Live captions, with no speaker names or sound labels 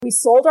we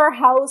sold our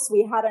house.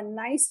 We had a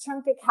nice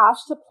chunk of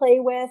cash to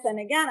play with. And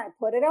again, I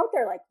put it out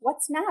there, like,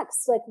 what's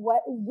next? Like,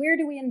 where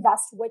do we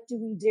invest? What do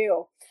we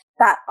do?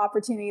 That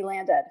opportunity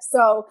landed.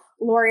 So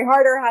Lori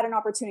Harder had an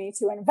opportunity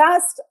to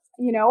invest,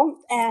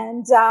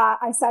 and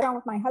I sat down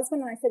with my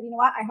husband and I said, you know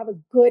what, I have a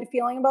good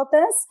feeling about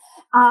this.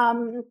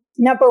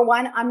 Number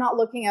one, I'm not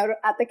looking out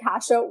at the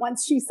cash out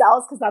once she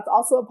sells, because that's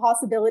also a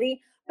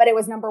possibility. But it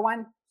was number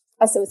one,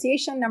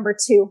 association. Number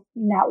two,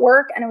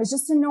 network. And it was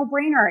just a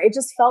no-brainer. It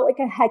just felt like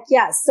a heck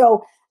yes.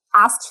 So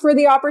asked for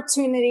the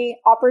opportunity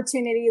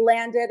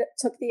landed,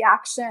 took the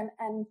action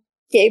and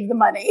gave the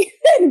money,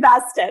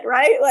 invested,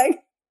 right? Like,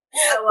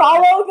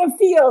 follow the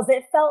feels.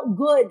 It felt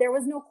good. There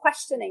was no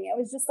questioning. It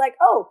was just like,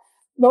 oh,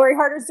 Lori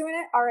Harder's doing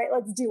it. All right,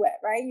 let's do it.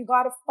 Right. You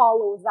got to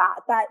follow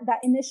that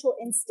initial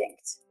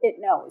instinct. It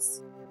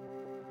knows.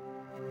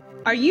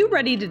 Are you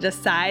ready to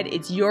decide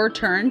it's your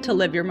turn to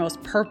live your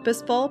most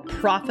purposeful,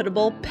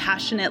 profitable,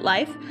 passionate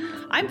life?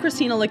 I'm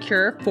Christina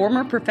LaCure,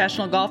 former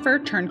professional golfer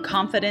turned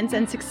confidence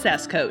and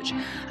success coach.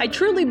 I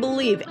truly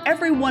believe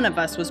every one of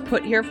us was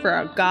put here for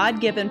a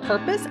God-given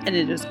purpose, and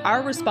it is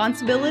our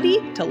responsibility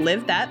to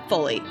live that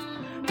fully.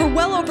 For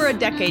well over a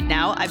decade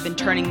now, I've been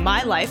turning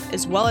my life,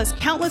 as well as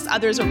countless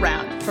others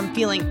around, from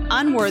feeling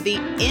unworthy,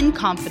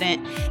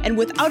 inconfident, and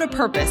without a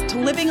purpose to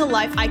living a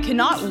life I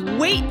cannot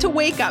wait to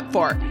wake up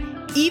for,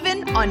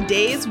 even on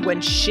days when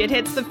shit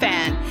hits the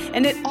fan.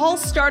 And it all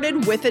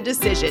started with a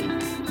decision.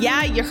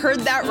 Yeah, you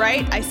heard that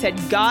right. I said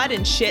God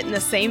and shit in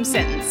the same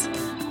sentence.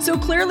 So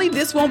clearly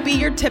this won't be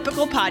your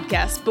typical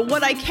podcast, but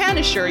what I can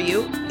assure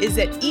you is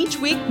that each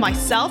week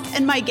myself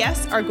and my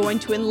guests are going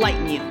to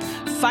enlighten you,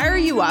 fire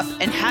you up,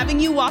 and having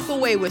you walk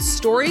away with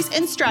stories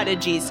and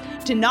strategies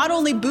to not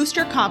only boost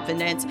your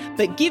confidence,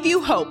 but give you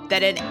hope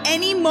that at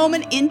any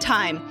moment in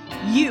time,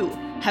 you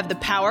have the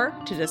power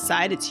to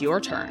decide it's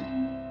your turn.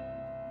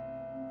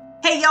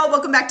 Hey, y'all,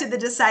 welcome back to the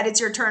Decide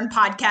It's Your Turn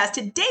podcast.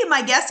 Today,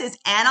 my guest is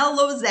Anna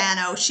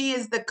Lozano. She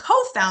is the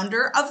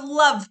co-founder of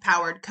Love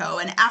Powered Co.,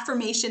 an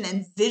affirmation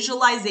and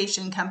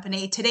visualization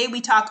company. Today, we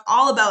talk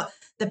all about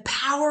the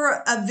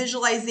power of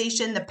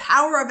visualization, the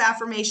power of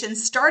affirmation,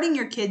 starting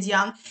your kids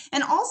young,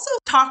 and also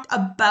talked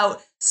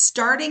about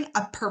starting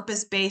a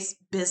purpose-based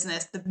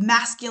business, the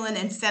masculine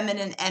and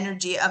feminine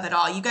energy of it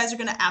all. You guys are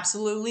going to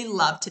absolutely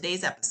love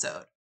today's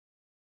episode.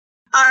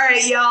 All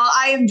right, y'all.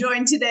 I am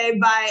joined today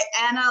by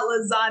Anna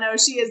Lozano.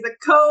 She is the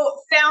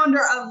co-founder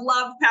of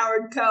Love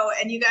Powered Co.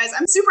 And you guys,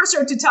 I'm super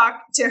stoked to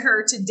talk to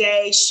her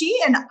today. She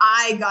and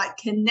I got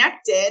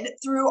connected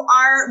through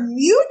our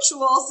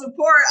mutual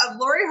support of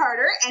Lori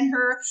Harder and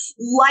her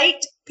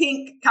Light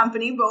Pink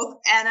company. Both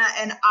Anna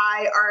and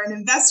I are an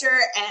investor,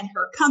 and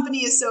her company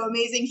is so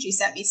amazing. She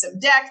sent me some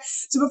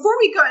decks. So before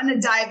we go and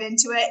dive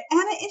into it,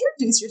 Anna,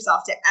 introduce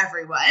yourself to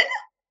everyone.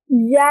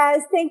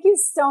 Yes, thank you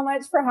so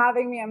much for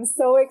having me. I'm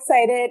so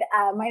excited.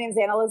 My name is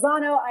Anna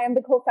Lozano. I am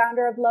the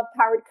co-founder of Love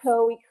Powered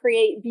Co. We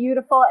create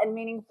beautiful and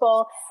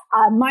meaningful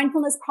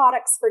mindfulness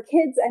products for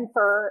kids and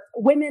for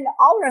women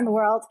all around the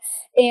world.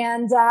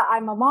 And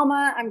I'm a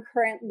mama. I'm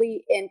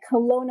currently in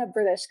Kelowna,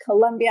 British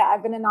Columbia.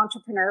 I've been an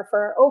entrepreneur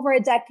for over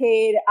a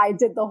decade. I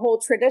did the whole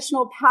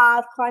traditional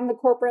path, climb the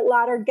corporate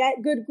ladder,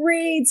 get good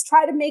grades,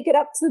 try to make it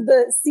up to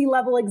the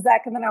C-level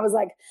exec. And then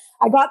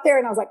I got there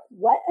and I was like,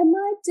 what am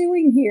I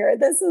doing here?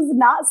 This is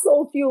not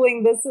soul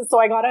fueling. So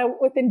I got out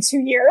within 2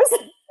 years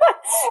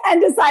and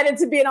decided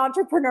to be an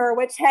entrepreneur,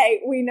 which,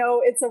 hey, we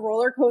know it's a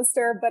roller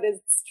coaster, but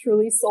it's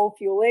truly soul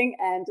fueling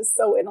and just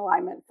so in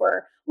alignment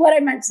for what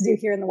I'm meant to do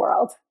here in the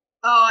world.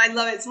 Oh, I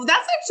love it. So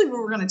that's actually what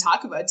we're going to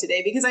talk about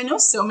today, because I know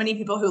so many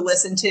people who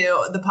listen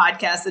to the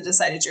podcast, the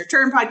Decide It's Your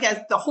Turn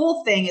podcast, the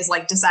whole thing is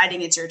like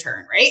deciding it's your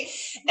turn, right?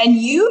 And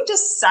you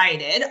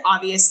decided,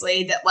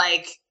 obviously, that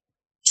like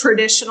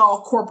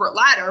traditional corporate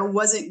ladder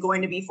wasn't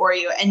going to be for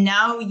you. And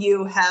now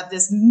you have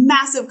this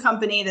massive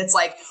company that's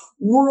like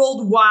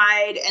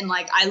worldwide. And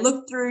like, I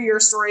looked through your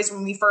stories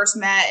when we first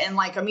met, and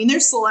like, I mean,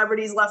 there's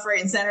celebrities left, right,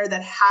 and center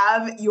that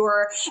have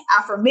your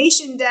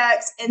affirmation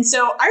decks. And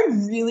so I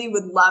really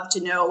would love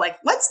to know, like,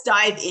 let's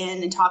dive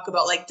in and talk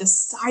about like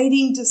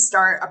deciding to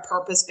start a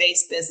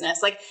purpose-based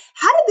business. Like,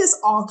 how did this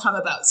all come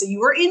about? So you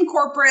were in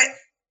corporate,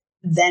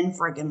 then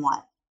friggin'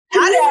 what?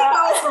 How did you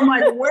go from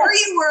like where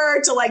you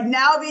were to like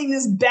now being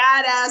this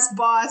badass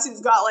boss who's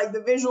got like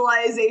the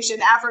visualization,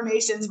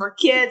 affirmations for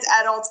kids,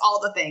 adults, all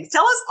the things?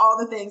 Tell us all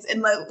the things,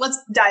 and let's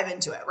dive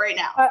into it right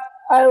now.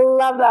 I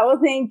love that. Well,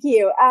 thank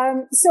you.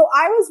 So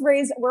I was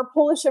raised, we're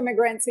Polish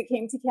immigrants. We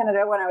came to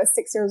Canada when I was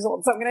 6 years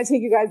old. So I'm going to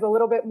take you guys a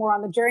little bit more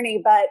on the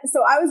journey. But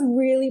so I was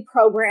really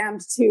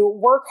programmed to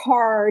work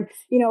hard,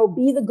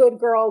 be the good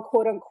girl,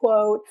 quote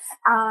unquote,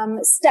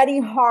 study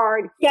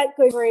hard, get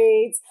good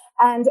grades,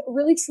 and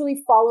really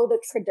truly follow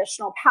the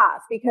traditional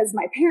path, because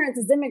my parents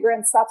as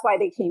immigrants, that's why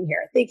they came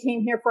here. They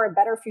came here for a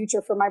better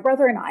future for my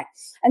brother and I.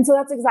 And so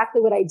that's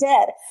exactly what I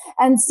did.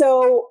 And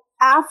so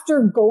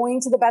after going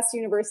to the best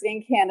university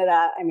in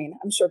Canada, I mean,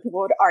 I'm sure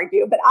people would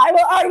argue, but I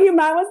will argue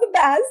mine was the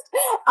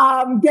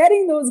best.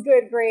 Getting those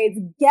good grades,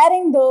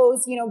 getting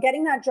those,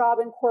 getting that job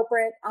in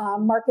corporate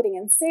marketing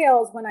and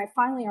sales. When I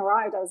finally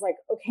arrived, I was like,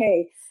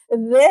 okay,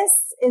 this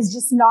is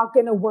just not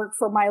going to work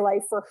for my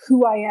life, for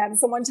who I am.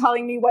 Someone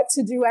telling me what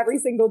to do every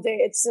single day.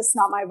 It's just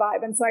not my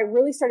vibe. And so I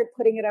really started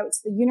putting it out to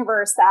the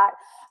universe that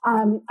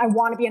I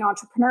want to be an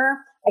entrepreneur.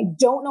 I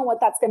don't know what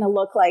that's going to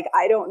look like.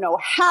 I don't know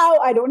how.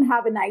 I don't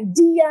have an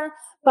idea,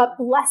 but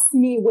bless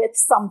me with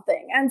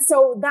something. And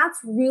so that's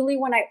really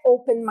when I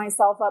opened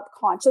myself up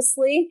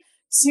consciously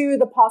to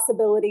the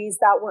possibilities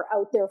that were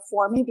out there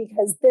for me,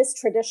 because this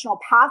traditional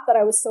path that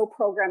I was so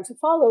programmed to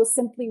follow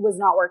simply was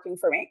not working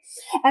for me.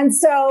 And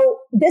so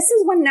this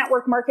is when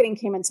network marketing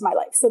came into my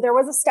life. So there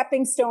was a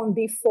stepping stone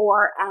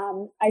before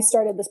I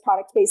started this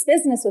product-based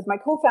business with my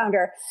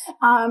co-founder.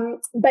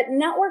 But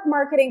network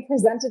marketing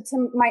presented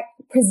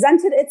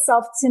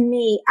itself to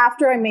me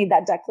after I made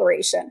that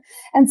declaration.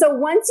 And so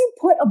once you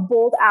put a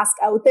bold ask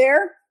out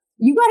there,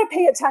 you got to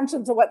pay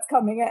attention to what's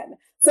coming in.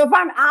 So if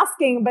I'm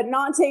asking but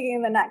not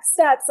taking the next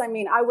steps, I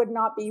mean, I would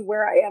not be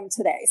where I am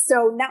today.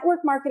 So network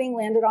marketing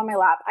landed on my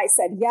lap. I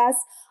said yes.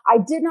 I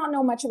did not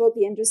know much about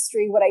the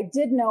industry. What I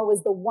did know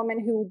was the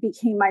woman who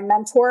became my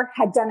mentor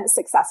had done it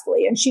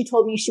successfully. And she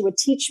told me she would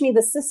teach me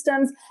the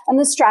systems and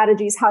the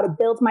strategies, how to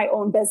build my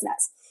own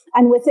business.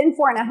 And within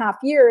 4.5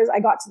 years, I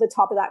got to the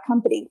top of that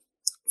company.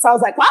 So I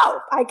was like,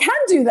 wow, I can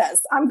do this.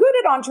 I'm good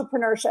at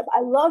entrepreneurship.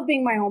 I love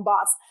being my own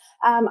boss.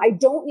 I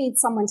don't need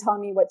someone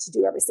telling me what to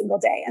do every single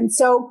day. And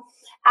so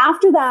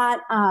after that,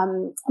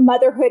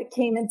 motherhood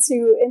came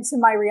into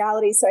my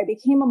reality. So I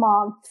became a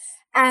mom.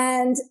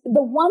 And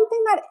the one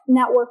thing that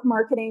network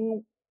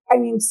marketing, I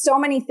mean, so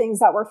many things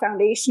that were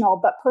foundational,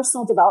 but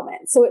personal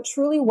development. So it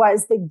truly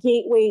was the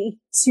gateway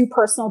to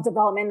personal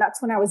development. That's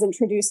when I was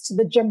introduced to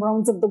the Jim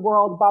Rohns of the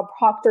world, Bob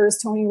Proctor's,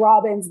 Tony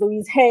Robbins,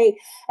 Louise Hay.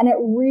 And it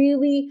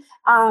really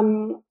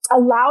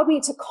allowed me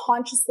to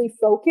consciously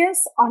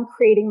focus on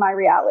creating my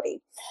reality.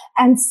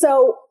 And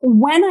so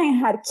when I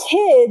had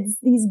kids,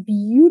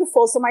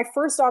 so my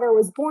first daughter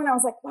was born, I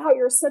was like, wow,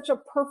 you're such a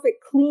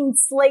perfect, clean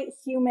slate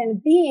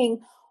human being.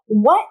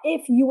 What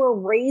if you were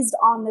raised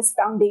on this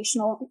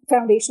foundation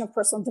of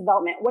personal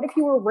development? What if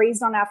you were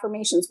raised on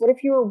affirmations? What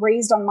if you were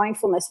raised on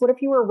mindfulness? What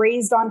if you were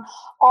raised on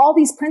all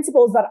these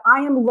principles that I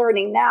am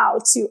learning now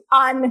to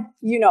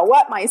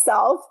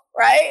myself,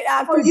 right?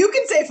 You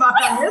can say fuck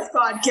on this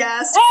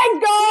podcast.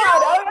 Thank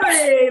God.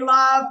 Okay,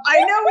 love. I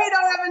know we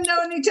haven't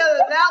known each other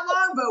that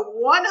long, but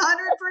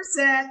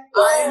 100%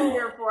 I'm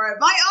here for it.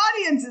 My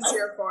audience is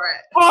here for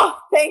it. Oh,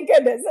 thank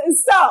goodness.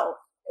 So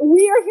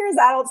we are here as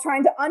adults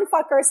trying to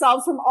unfuck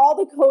ourselves from all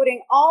the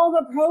coding, all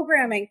the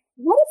programming.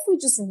 What if we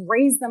just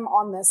raise them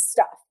on this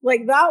stuff?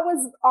 Like that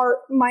was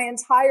my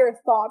entire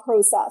thought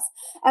process.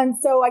 And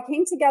so I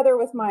came together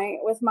with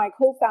my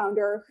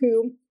co-founder,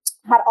 who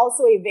had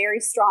also a very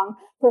strong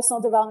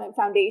personal development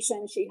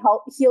foundation. She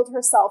healed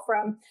herself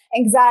from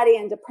anxiety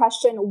and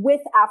depression with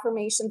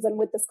affirmations and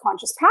with this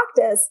conscious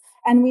practice.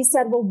 And we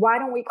said, well, why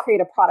don't we create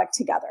a product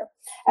together?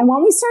 And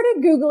when we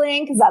started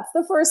Googling, because that's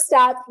the first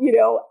step,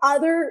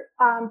 other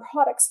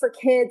products for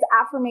kids,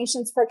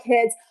 affirmations for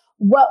kids,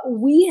 what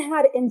we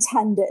had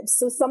intended,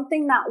 so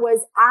something that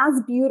was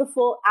as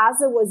beautiful as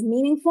it was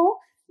meaningful,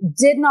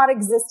 did not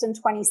exist in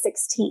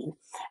 2016.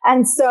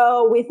 And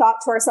so we thought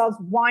to ourselves,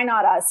 why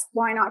not us?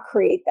 Why not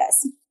create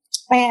this?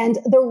 And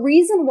the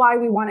reason why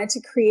we wanted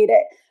to create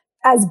it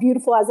as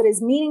beautiful as it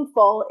is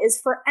meaningful is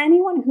for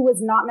anyone who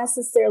is not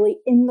necessarily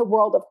in the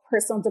world of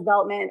personal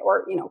development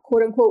or,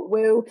 quote unquote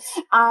woo,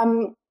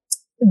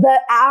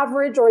 the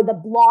average or the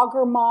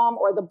blogger mom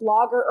or the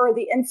blogger or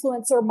the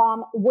influencer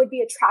mom would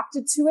be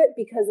attracted to it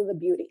because of the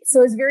beauty.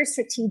 So it's very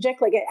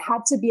strategic. Like it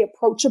had to be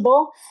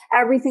approachable.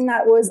 Everything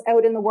that was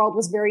out in the world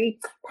was very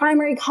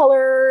primary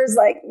colors,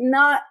 like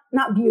not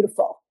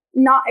beautiful,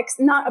 not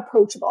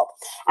approachable.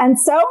 And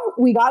so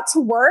we got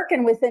to work,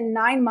 and within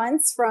 9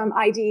 months from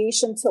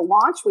ideation to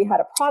launch, we had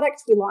a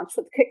product. We launched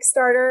with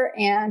Kickstarter,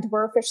 and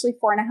we're officially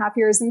 4.5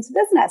 years into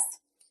business.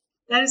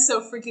 That is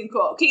so freaking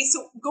cool. Okay,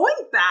 so going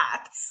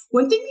back,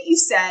 one thing that you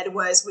said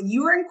was when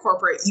you were in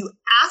corporate, you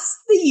asked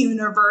the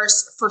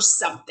universe for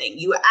something.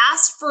 You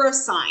asked for a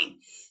sign.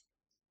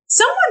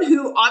 Someone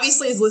who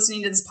obviously is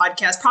listening to this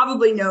podcast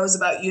probably knows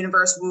about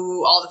universe,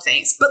 woo, all the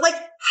things. But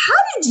how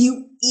did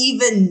you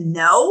even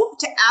know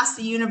to ask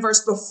the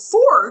universe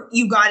before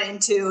you got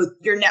into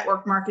your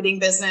network marketing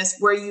business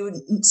where you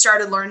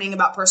started learning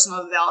about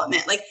personal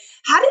development?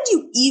 How did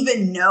you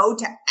even know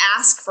to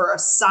ask for a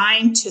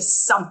sign to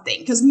something?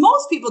 Because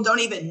most people don't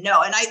even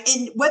know.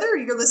 And whether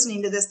you're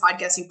listening to this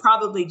podcast, you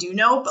probably do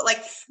know. But I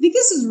think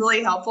this is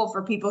really helpful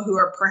for people who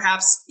are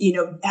perhaps,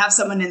 have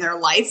someone in their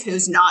life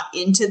who's not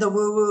into the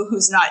woo-woo,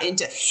 who's not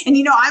into, and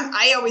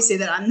I always say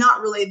that I'm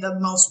not really the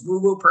most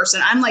woo-woo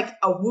person. I'm like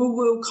a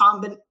woo-woo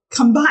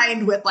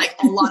combined with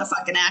a lot of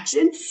fucking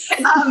action.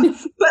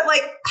 But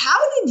how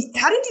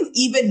did you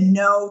even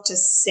know to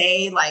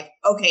say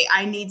okay,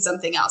 I need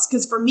something else?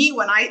 Because for me,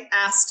 when I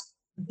asked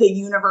the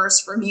universe.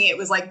 For me, it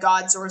was like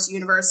God, source,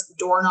 universe,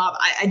 doorknob.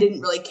 I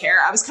didn't really care.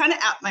 I was kind of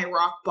at my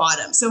rock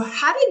bottom. So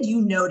how did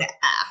you know to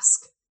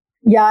ask?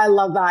 Yeah, I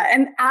love that.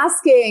 And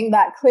asking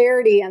that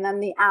clarity and then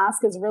the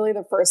ask is really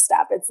the first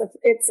step. It's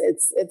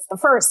the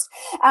first.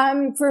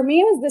 For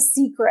me, it was the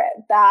secret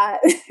that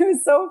it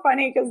was so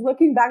funny because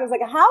looking back, I was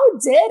like, how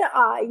did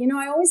I?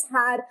 I always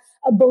had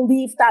a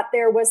belief that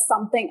there was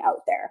something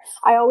out there.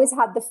 I always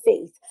had the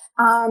faith.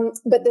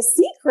 But the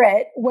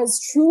secret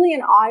was truly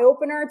an eye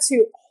opener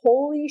to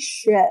holy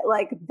shit,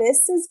 like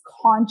this is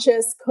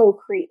conscious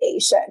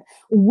co-creation.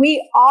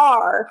 We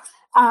are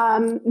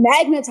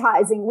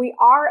magnetizing, we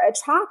are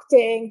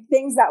attracting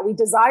things that we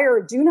desire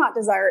or do not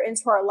desire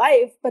into our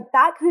life. But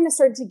that kind of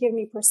started to give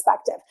me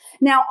perspective.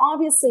 Now,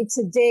 obviously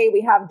today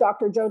we have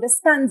Dr. Joe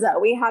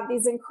Dispenza. We have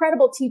these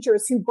incredible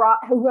teachers who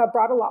have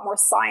brought a lot more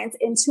science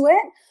into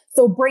it.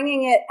 So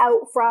bringing it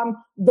out from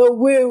the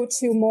woo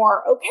to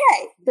more,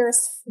 okay,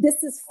 this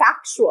is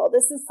factual,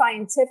 this is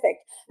scientific,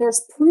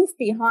 there's proof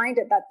behind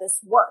it that this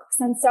works.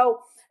 And so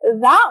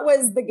that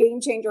was the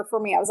game changer for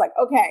me. I was like,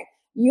 okay,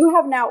 you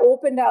have now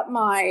opened up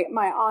my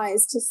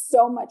eyes to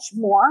so much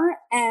more.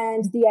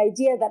 And the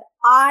idea that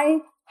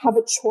I have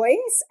a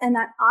choice and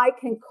that I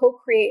can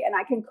co-create and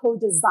I can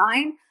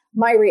co-design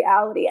my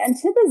reality. And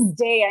to this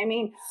day, I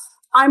mean,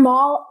 I've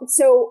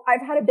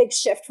had a big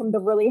shift from the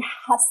really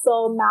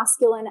hustle,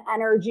 masculine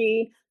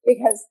energy,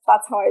 because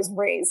that's how I was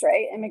raised,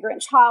 right?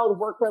 Immigrant child,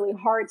 work really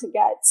hard to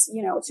get,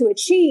 to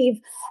achieve.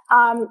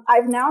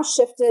 I've now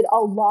shifted a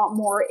lot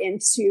more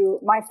into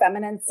my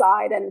feminine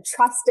side and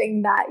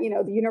trusting that,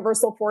 the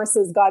universal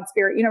forces, God,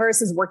 spirit,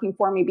 universe is working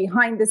for me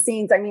behind the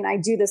scenes. I mean, I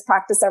do this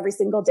practice every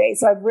single day.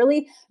 So I've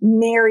really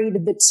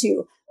married the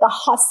two, the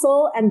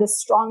hustle and the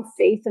strong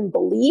faith and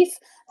belief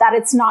that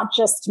it's not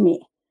just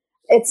me.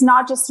 It's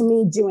not just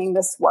me doing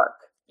this work.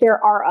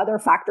 There are other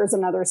factors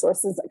and other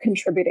sources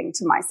contributing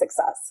to my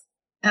success.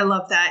 I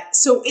love that.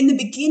 So in the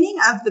beginning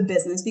of the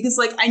business, because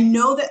I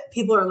know that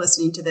people are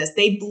listening to this,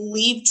 they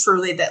believe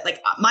truly that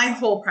my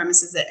whole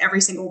premise is that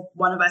every single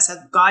one of us has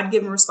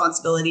God-given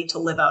responsibility to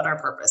live out our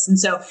purpose. And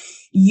so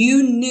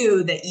you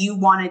knew that you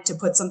wanted to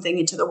put something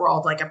into the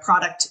world, like a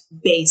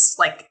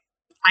product-based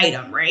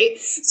item, right?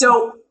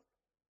 So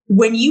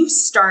when you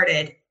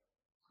started,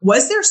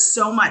 was there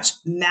so much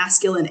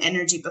masculine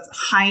energy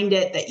behind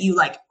it that you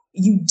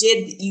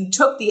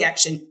took the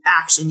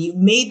action, you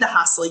made the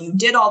hustle, you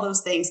did all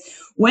those things?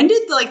 When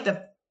did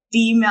the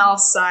female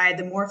side,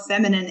 the more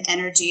feminine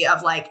energy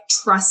of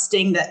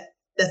trusting that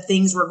the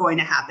things were going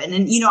to happen?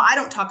 And, I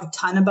don't talk a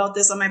ton about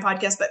this on my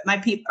podcast, but my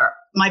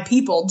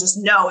people just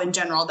know in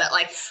general that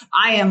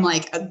I am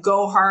a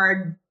go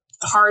hard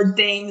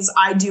things.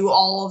 I do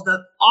all of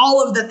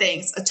the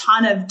things, a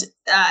ton of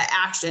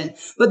action,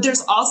 but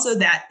there's also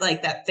that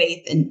that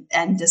faith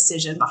and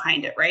decision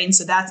behind it. Right. And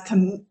so that's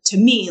come to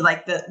me,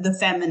 the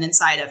feminine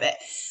side of it.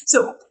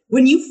 So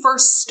when you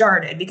first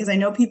started, because I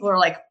know people are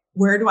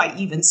where do I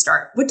even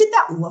start? What did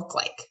that look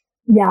like?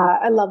 Yeah,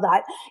 I love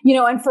that.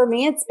 And for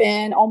me, it's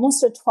been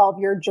almost a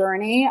 12-year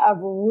journey of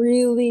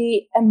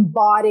really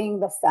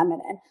embodying the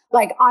feminine.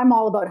 I'm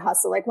all about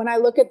hustle. When I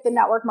look at the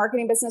network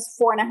marketing business,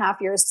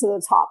 4.5 years to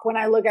the top. When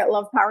I look at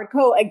Love Powered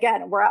Co.,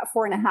 again, we're at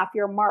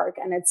 4.5-year mark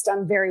and it's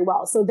done very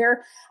well. So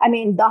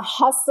the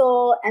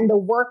hustle and the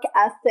work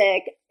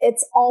ethic,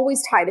 it's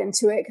always tied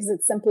into it because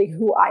it's simply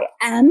who I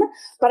am.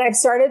 But I've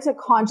started to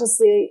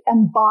consciously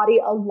embody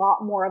a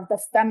lot more of the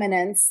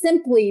feminine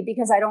simply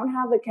because I don't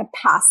have the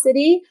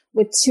capacity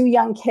with 2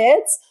 young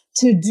kids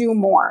to do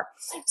more.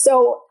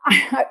 So,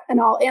 and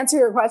I'll answer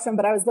your question,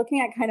 but I was looking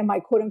at kind of my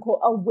quote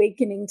unquote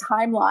awakening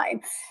timeline,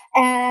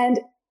 and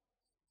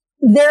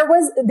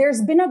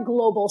there's been a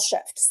global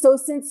shift. So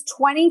since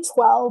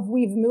 2012,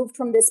 we've moved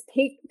from this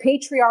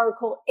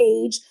patriarchal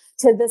age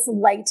to this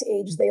light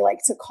age, they like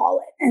to call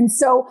it. And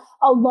so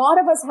a lot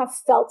of us have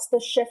felt the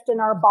shift in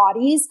our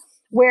bodies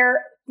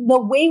where the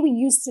way we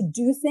used to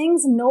do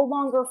things no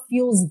longer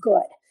feels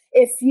good.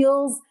 It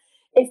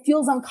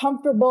feels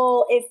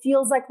uncomfortable. It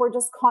feels like we're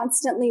just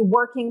constantly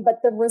working,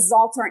 but the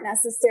results aren't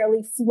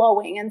necessarily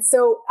flowing. And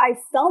so I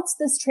felt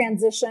this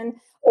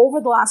transition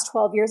over the last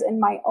 12 years in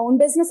my own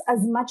business as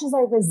much as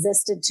I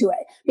resisted to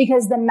it,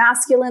 because the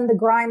masculine, the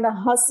grind, the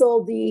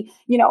hustle, the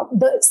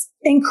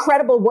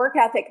incredible work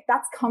ethic,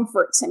 that's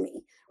comfort to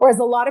me. Whereas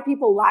a lot of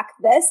people lack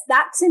this.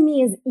 That to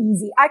me is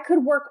easy. I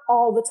could work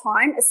all the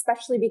time,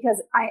 especially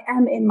because I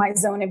am in my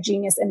zone of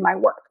genius in my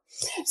work.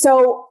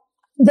 So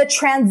the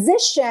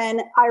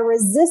transition, I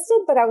resisted,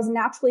 but I was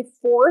naturally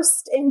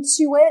forced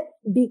into it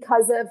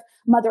because of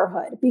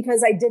motherhood,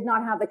 because I did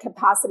not have the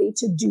capacity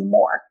to do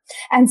more.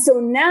 And so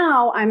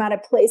now I'm at a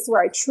place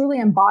where I truly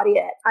embody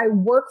it. I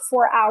work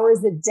 4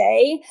 hours a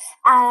day,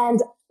 and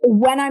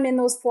when I'm in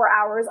those 4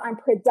 hours, I'm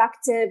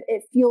productive.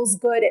 It feels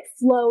good. It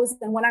flows.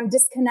 And when I'm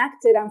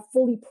disconnected, I'm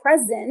fully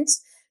present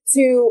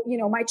to,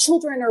 my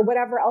children or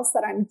whatever else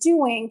that I'm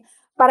doing.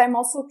 But I'm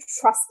also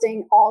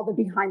trusting all the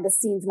behind the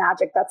scenes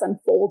magic that's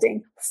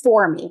unfolding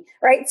for me,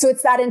 right? So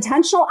it's that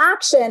intentional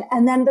action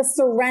and then the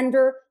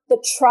surrender,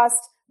 the trust,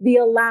 the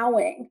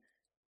allowing.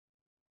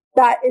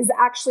 that is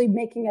actually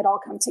making it all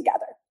come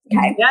together.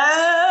 Okay.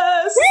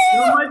 Yes.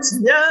 So much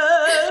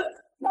yes.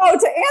 Oh,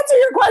 to answer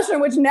your question,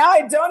 which now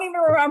I don't even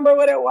remember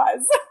what it was.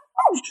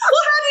 Well,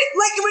 how did,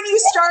 like when you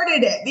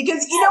started it,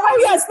 because you know what?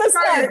 Yes, the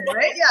start,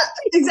 right? Yeah,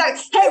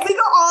 exactly. Hey, we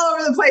go all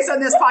over the place on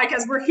this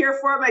podcast. We're here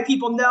for it. My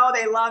people know,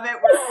 they love it.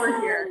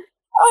 We're here.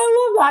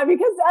 I love that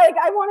because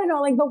I want to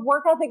know, like, the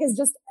work ethic is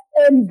just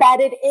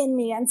embedded in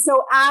me. And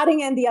so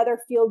adding in the other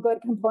feel good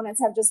components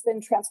have just been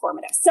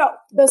transformative. So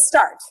the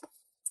start.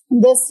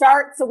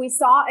 So we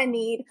saw a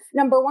need.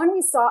 Number one,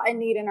 we saw a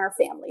need in our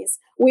families.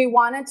 We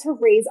wanted to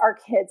raise our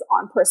kids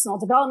on personal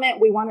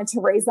development. We wanted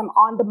to raise them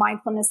on the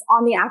mindfulness,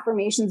 on the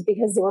affirmations,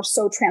 because they were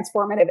so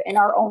transformative in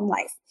our own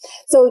life.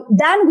 So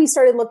then we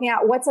started looking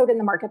at what's out in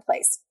the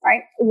marketplace,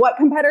 right? What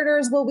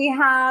competitors will we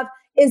have?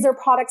 Is their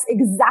products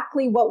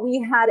exactly what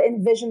we had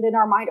envisioned in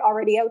our mind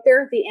already out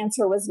there? The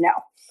answer was no.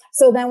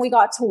 So then we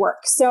got to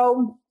work.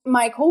 So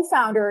my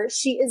co-founder,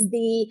 she is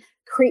the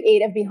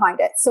creative behind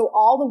it. So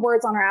all the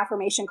words on our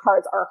affirmation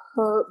cards are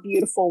her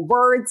beautiful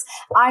words.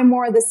 I'm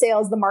more of the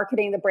sales, the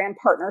marketing, the brand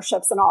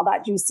partnerships, and all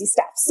that juicy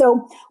stuff.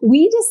 So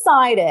we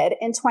decided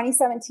in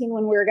 2017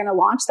 when we were going to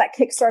launch that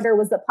Kickstarter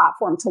was the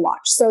platform to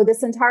launch. So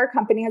this entire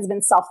company has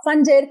been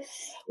self-funded.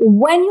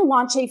 When you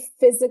launch a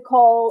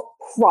physical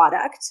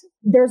product,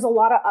 there's a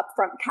lot of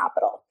upfront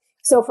capital.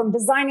 So from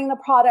designing the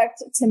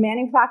product to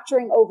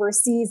manufacturing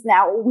overseas,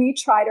 now we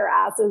tried our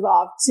asses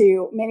off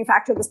to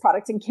manufacture this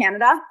product in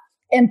Canada.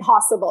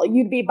 Impossible.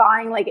 You'd be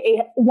buying like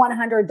a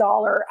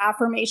 $100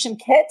 affirmation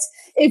kit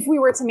if we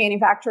were to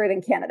manufacture it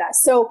in Canada.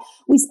 So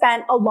we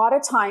spent a lot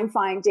of time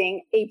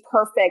finding a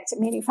perfect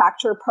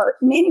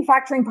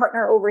manufacturing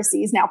partner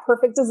overseas. Now,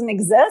 perfect doesn't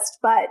exist,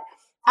 but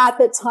at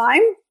the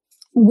time,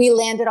 we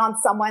landed on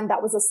someone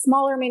that was a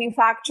smaller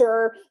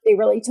manufacturer. They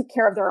really took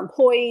care of their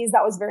employees.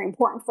 That was very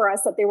important for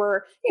us, that they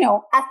were,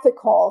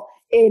 ethical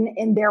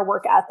in their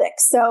work ethic.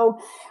 So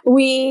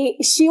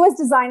she was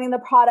designing the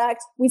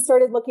product. We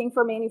started looking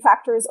for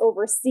manufacturers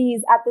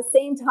overseas. At the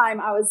same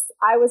time, I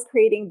was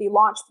creating the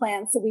launch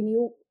plan. So we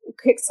knew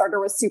Kickstarter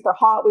was super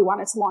hot. We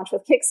wanted to launch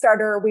with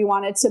Kickstarter. We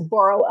wanted to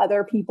borrow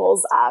other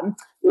people's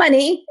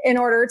money in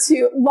order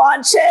to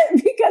launch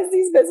it because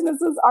these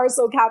businesses are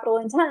so capital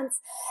intense.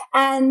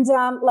 And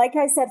like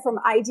I said, from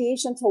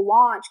ideation to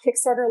launch,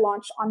 Kickstarter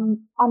launched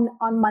on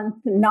month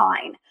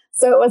 9.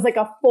 So it was like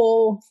a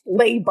full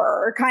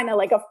labor, kind of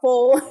like a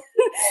full,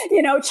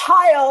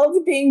 child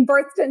being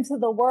birthed into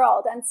the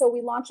world. And so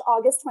we launched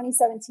August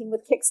 2017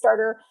 with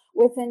Kickstarter.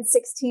 Within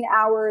 16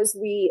 hours,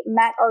 we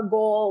met our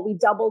goal. We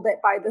doubled it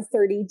by the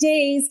 30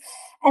 days.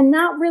 And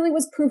that really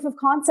was proof of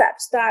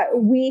concept that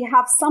we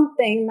have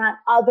something that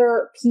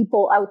other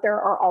people out there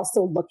are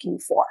also looking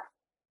for.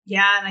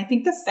 Yeah. And I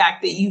think the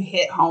fact that you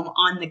hit home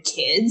on the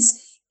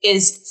kids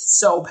is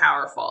so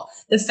powerful.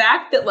 The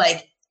fact that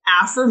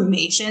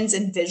affirmations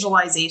and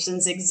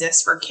visualizations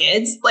exist for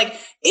kids.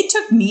 It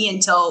took me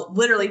until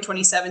literally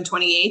 27,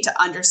 28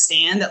 to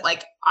understand that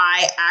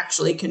I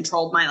actually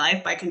controlled my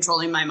life by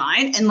controlling my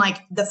mind. And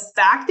the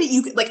fact that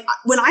you could,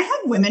 when I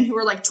have women who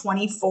are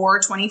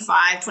 24,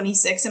 25,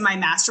 26 in my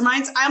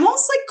masterminds, I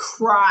almost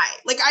cry.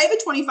 I have a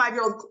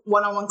 25-year-old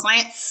one-on-one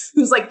client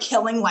who's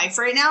killing life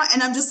right now.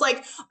 And I'm just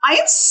I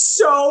am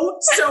so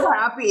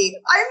happy.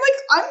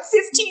 I'm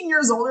 15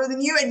 years older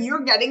than you and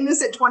you're getting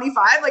this at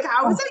 25.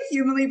 How is that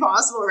humanly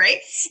possible? Right.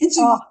 And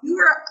so you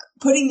are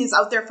putting this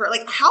out there for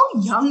how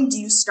young do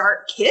you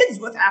start kids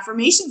with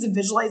affirmations and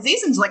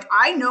visualizations?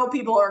 I know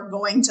people are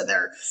going to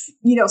their,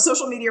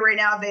 social media right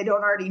now, if they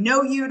don't already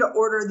know you, to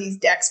order these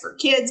decks for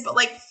kids, but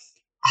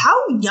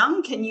how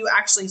young can you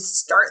actually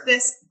start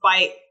this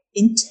by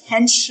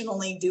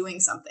intentionally doing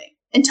something?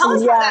 And tell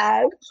us how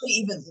that actually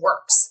even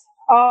works.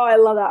 Oh, I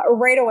love that.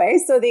 Right away.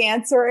 So the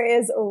answer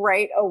is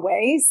right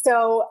away.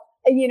 So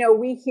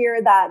we hear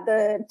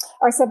that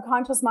our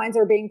subconscious minds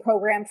are being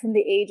programmed from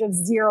the age of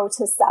 0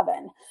 to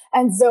 7.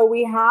 And so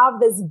we have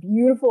this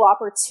beautiful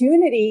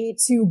opportunity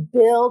to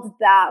build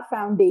that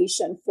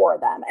foundation for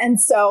them.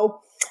 And so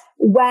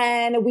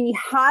when we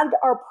had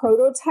our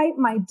prototype,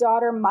 my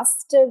daughter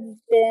must have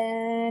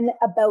been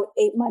about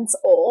 8 months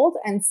old.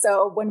 And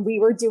so when we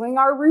were doing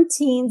our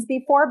routines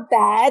before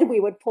bed, we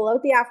would pull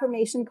out the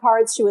affirmation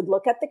cards. She would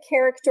look at the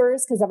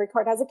characters because every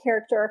card has a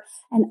character,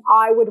 and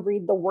I would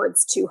read the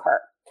words to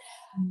her.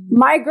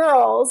 My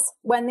girls,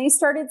 when they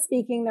started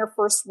speaking, their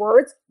first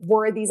words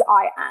were these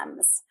I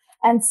ams.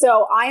 And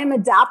so I am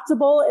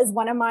adaptable is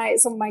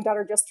so my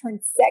daughter just turned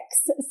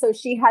 6. So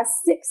she has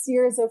 6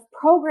 years of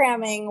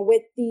programming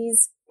with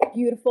these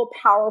beautiful,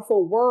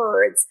 powerful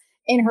words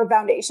in her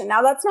foundation.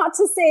 Now, that's not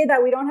to say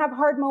that we don't have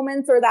hard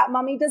moments or that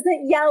mommy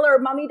doesn't yell or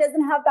mommy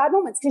doesn't have bad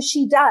moments, because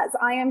she does.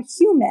 I am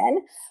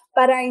human,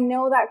 but I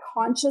know that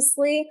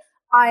consciously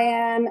I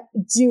am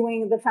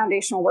doing the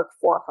foundational work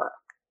for her.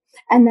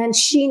 And then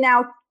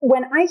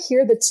when I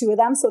hear the two of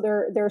them, so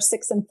they're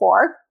 6 and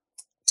 4,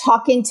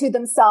 talking to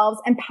themselves,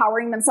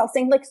 empowering themselves,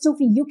 saying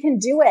Sophie, you can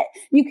do it.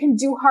 You can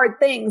do hard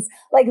things.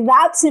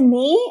 That to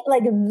me,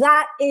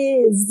 that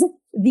is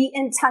the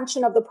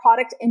intention of the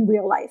product in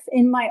real life,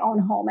 in my own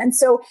home. And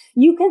so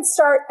you can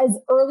start as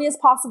early as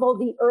possible.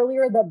 The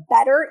earlier, the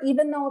better,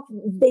 even though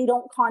they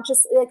don't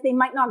consciously, like they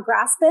might not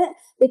grasp it,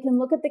 they can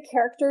look at the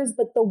characters,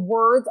 but the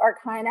words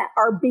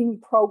are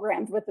being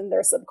programmed within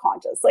their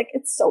subconscious. Like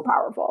it's so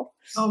powerful.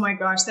 Oh my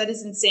gosh, that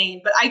is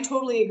insane. But I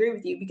totally agree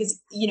with you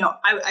because,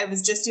 I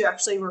was just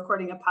actually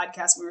recording a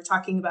podcast. We were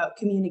talking about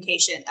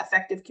communication,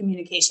 effective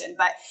communication,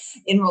 but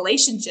in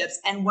relationships.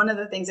 And one of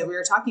the things that we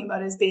were talking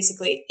about is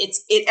basically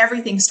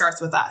everything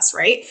starts with us,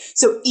 right?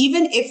 So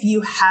even if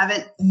you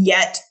haven't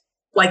yet,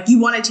 like you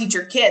want to teach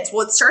your kids,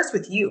 well, it starts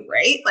with you,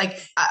 right?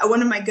 Like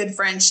one of my good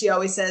friends, she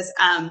always says,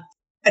 I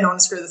don't want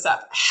to screw this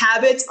up.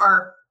 Habits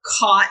are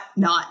caught,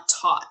 not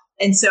taught.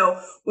 And so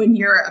when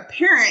you're a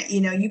parent,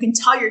 you can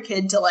tell your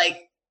kid to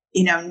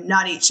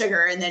not eat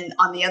sugar. And then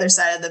on the other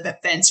side of the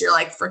fence, you're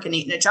like freaking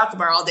eating a chocolate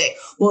bar all day.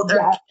 Well,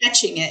 they're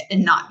catching it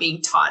and not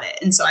being taught it.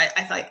 And so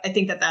I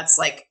think that that's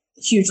like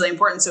hugely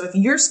important. So if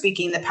you're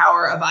speaking the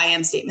power of I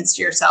am statements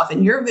to yourself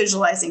and you're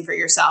visualizing for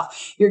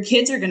yourself, your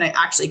kids are going to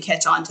actually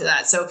catch on to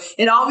that. So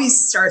it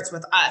always starts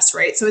with us,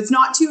 right? So it's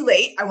not too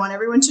late. I want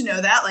everyone to know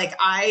that. Like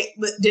I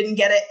didn't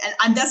get it.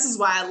 And this is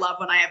why I love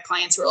when I have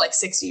clients who are like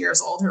 60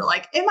 years old who are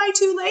like, am I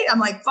too late? I'm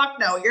like, fuck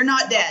no, you're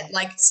not dead.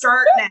 Like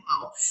start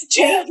now,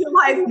 change your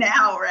life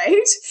now,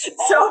 right?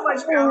 So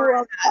much power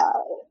in that.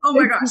 Oh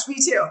my gosh, me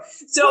too.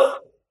 So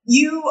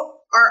you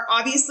are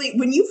obviously,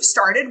 when you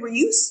started, were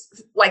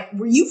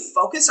you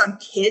focused on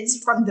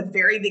kids from the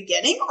very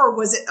beginning, or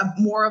was it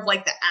more of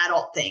like the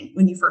adult thing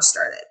when you first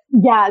started?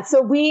 Yeah.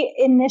 So we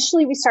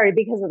started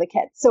because of the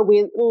kids. So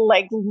we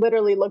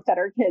literally looked at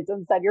our kids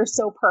and said, you're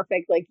so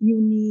perfect. Like you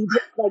need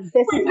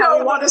this. We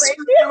don't want to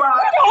screw you up.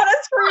 We don't want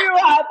to screw you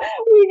up.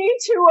 We need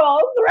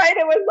tools, right?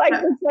 It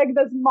was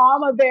this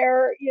mama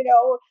bear,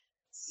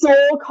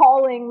 soul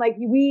calling, like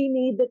we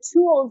need the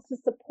tools to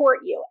support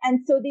you.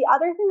 And so the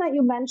other thing that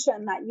you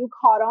mentioned that you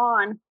caught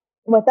on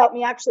without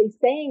me actually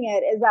saying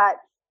it is that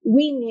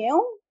we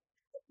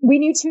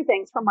knew two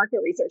things from market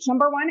research.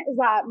 Number one is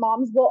that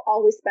moms will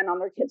always spend on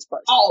their kids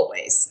first.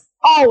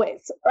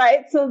 Always,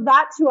 right? So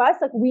that to us,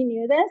 we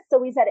knew this. So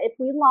we said, if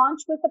we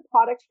launch with a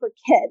product for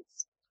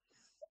kids,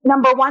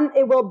 number one,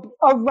 it will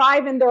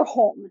arrive in their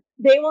home.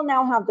 They will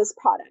now have this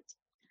product.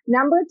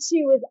 Number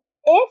two is,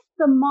 if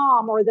the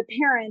mom or the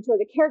parent or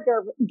the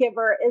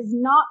caregiver is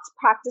not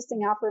practicing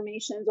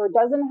affirmations or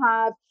doesn't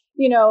have,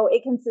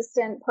 a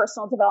consistent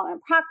personal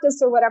development practice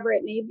or whatever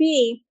it may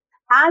be,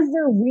 as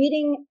they're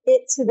reading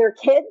it to their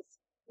kids,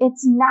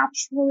 it's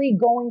naturally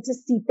going to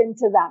seep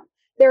into them.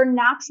 They're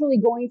naturally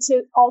going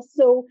to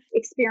also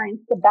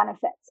experience the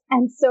benefits.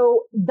 And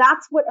so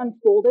that's what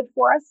unfolded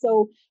for us.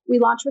 So we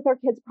launched with our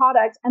kids'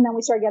 product, and then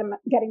we started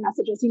getting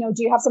messages,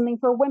 do you have something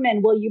for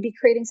women? Will you be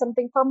creating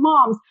something for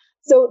moms?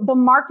 So the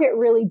market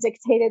really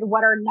dictated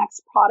what our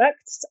next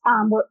products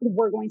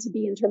were going to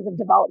be in terms of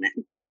development.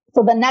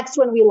 So the next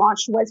one we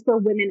launched was for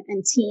women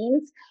and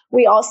teens.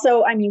 We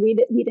also,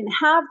 we didn't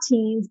have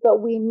teens,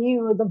 but we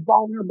knew the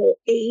vulnerable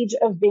age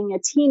of being a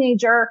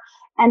teenager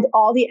and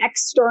all the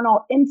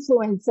external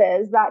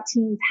influences that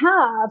teens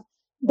have,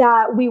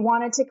 that we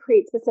wanted to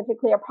create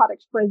specifically a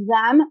product for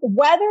them,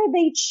 whether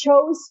they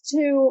chose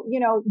to,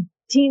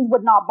 teens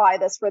would not buy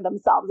this for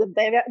themselves. If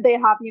they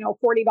have,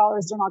 $40,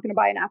 they're not going to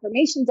buy an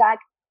affirmation deck.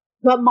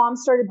 But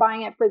moms started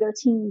buying it for their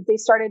teens. They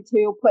started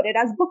to put it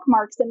as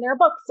bookmarks in their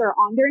books or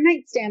on their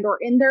nightstand or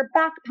in their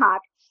backpack.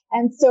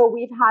 And so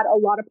we've had a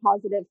lot of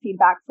positive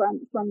feedback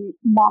from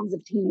moms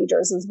of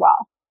teenagers as well.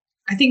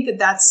 I think that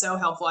that's so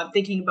helpful. I'm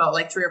thinking about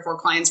like 3 or 4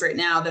 clients right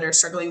now that are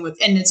struggling with,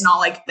 and it's not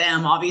like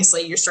them,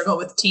 obviously you struggle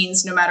with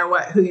teens, no matter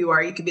who you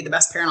are. You could be the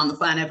best parent on the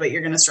planet, but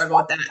you're going to struggle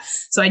with that.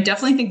 So I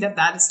definitely think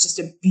that is just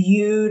a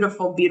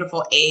beautiful,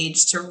 beautiful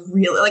age to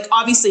really,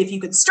 obviously if you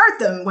could start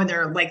them when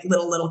they're like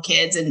little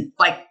kids and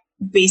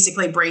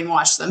basically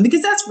brainwash them,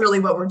 because that's really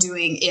what we're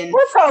doing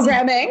we're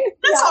programming.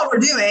 That's all we're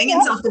doing in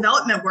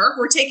self-development work.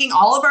 We're taking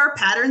all of our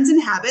patterns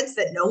and habits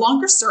that no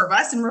longer serve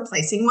us and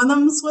replacing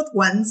them with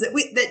ones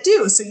that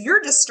do. So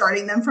you're just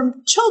starting them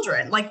from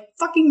children,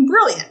 fucking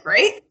brilliant,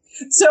 right?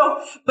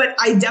 So, but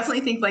I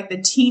definitely think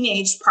the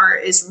teenage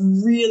part is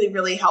really,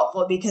 really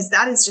helpful, because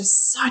that is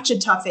just such a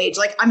tough age.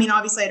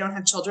 Obviously I don't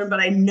have children,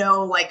 but I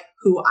know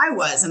who I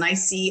was, and I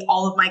see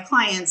all of my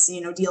clients,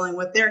 dealing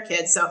with their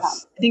kids. So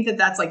I think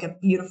that's a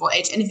beautiful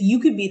age. And if you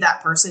could be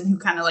that person who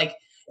kind of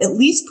at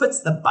least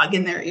puts the bug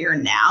in their ear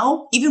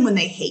now, even when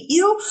they hate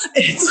you,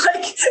 it's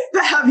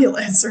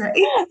fabulous, right?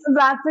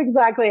 That's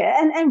exactly it.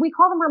 And we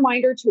call them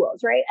reminder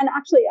tools, right? And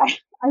actually,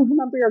 I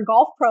remember your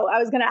golf pro. I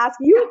was going to ask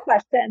you a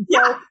question.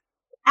 So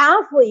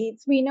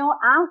we know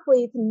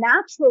athletes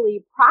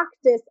naturally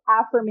practice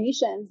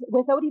affirmations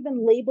without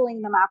even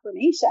labeling them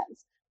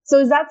affirmations. So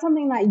is that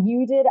something that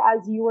you did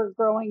as you were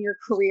growing your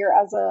career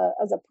as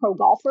a pro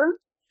golfer?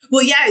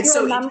 Well, yeah. Do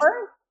you remember?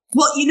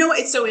 Well,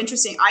 it's so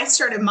interesting. I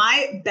started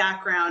my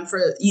background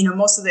for,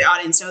 most of the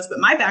audience knows, but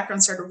my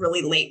background started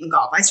really late in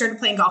golf. I started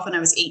playing golf when I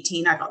was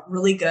 18. I got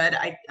really good.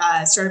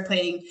 I started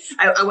playing,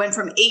 I went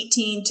from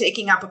 18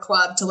 taking up a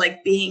club to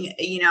like being,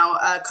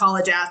 a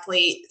college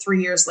athlete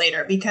 3 years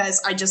later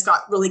because I just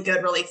got really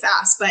good really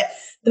fast. But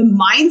the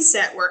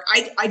mindset work,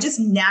 I just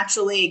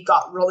naturally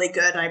got really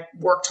good. I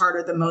worked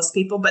harder than most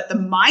people, but the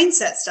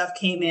mindset stuff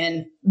came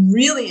in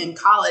really in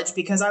college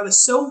because I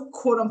was so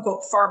quote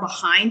unquote far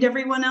behind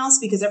everyone else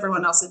because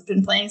everyone else had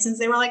been playing since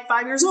they were like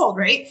 5 years old.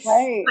 Right.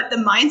 But the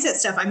mindset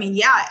stuff,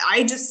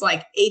 I just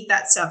like ate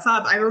that stuff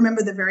up. I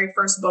remember the very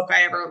first book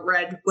I ever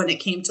read when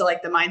it came to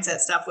like the mindset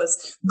stuff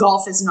was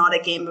Golf is Not a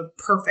Game of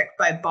Perfect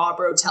by Bob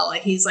Rotella.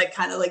 He's like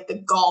kind of like the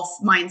golf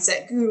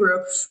mindset guru.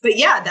 But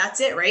yeah,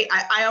 that's it. Right.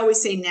 I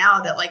always say now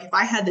that like if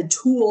I had the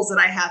tools that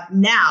I have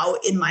now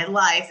in my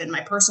life, in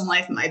my personal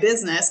life, in my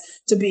business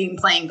to being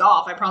playing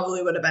golf, I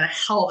probably would have been a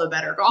hell of a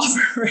better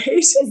golfer, right?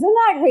 Isn't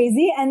that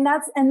crazy? And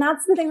that's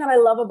the thing that I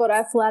love about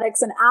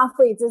athletics and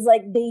athletes is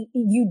like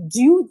you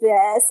do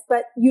this,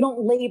 but you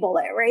don't label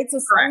it, right? So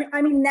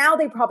now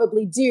they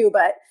probably do,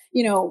 but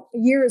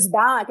years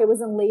back, it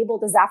wasn't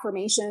labeled as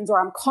affirmations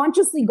or I'm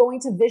consciously going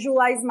to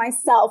visualize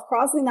myself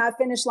crossing that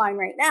finish line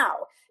right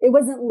now. It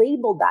wasn't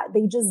labeled that.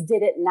 They just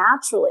did it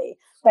naturally.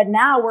 But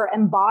now we're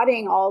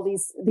embodying all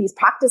these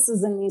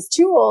practices and these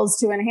tools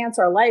to enhance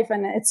our life.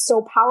 And it's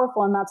so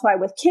powerful. And that's why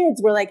with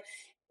kids, we're like,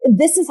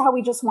 this is how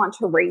we just want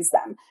to raise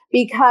them.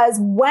 Because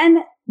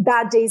when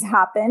bad days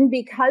happen,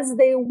 because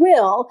they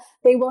will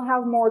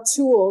have more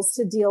tools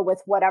to deal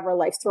with whatever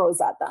life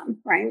throws at them,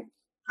 right?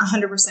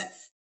 100%.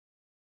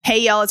 Hey,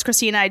 y'all, it's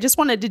Christina. I just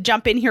wanted to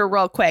jump in here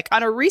real quick.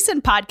 On a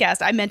recent podcast,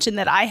 I mentioned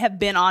that I have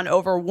been on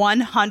over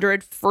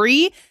 100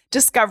 free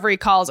discovery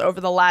calls over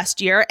the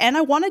last year, and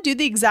I want to do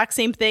the exact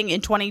same thing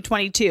in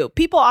 2022.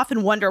 People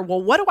often wonder,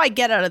 well, what do I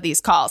get out of these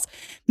calls?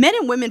 Men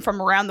and women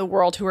from around the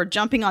world who are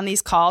jumping on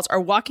these calls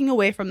are walking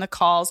away from the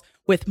calls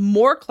with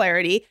more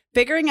clarity,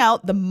 figuring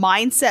out the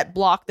mindset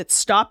block that's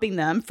stopping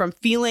them from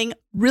feeling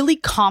really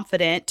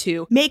confident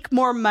to make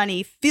more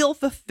money, feel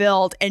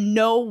fulfilled, and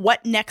know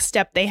what next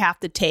step they have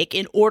to take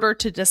in order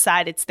to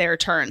decide it's their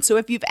turn. So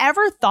if you've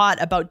ever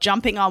thought about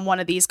jumping on one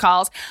of these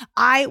calls,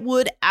 I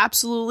would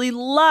absolutely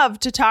love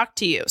to talk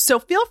to you. So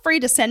feel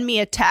free to send me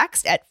a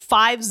text at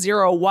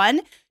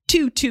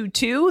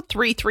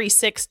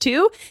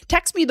 501-222-3362.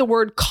 Text me the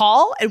word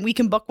call and we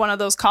can book one of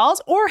those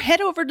calls, or head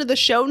over to the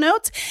show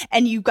notes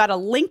and you've got a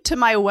link to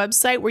my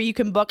website where you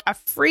can book a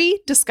free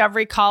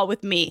discovery call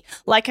with me.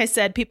 Like I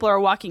said, people are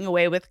walking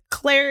away with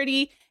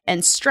clarity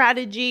and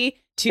strategy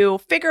to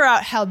figure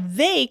out how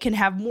they can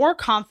have more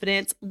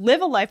confidence,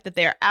 live a life that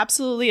they are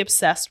absolutely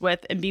obsessed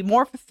with, and be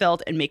more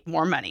fulfilled and make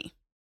more money.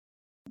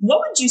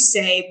 What would you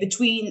say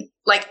between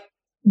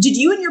did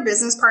you and your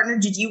business partner,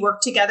 did you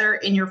work together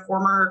in your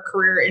former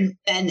career in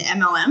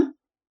MLM?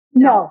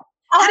 No.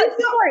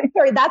 Sorry.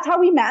 That's how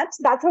we met.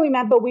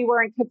 But we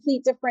were in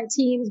complete different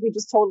teams. We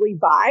just totally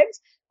vibed.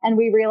 And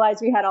we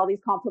realized we had all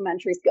these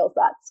complementary skill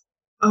sets.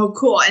 Oh,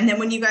 cool. And then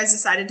when you guys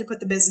decided to put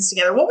the business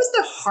together, what was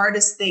the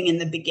hardest thing in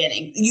the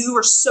beginning? You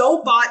were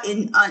so bought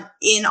in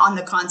on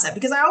the concept,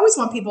 because I always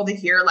want people to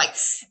hear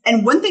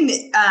and one thing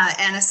that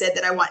Anna said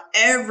that I want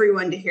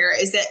everyone to hear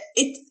is that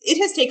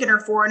it has taken her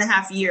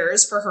 4.5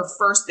 years for her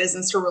first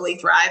business to really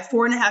thrive,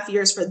 4.5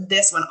 years for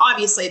this one.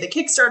 Obviously the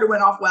Kickstarter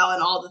went off well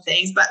and all the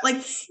things, but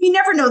you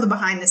never know the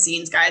behind the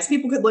scenes, guys.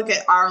 People could look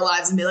at our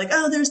lives and be like,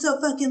 oh, they're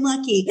so fucking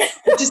lucky.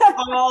 Which is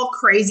all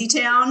crazy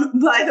town,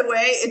 by the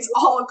way. It's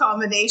all a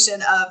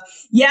combination of,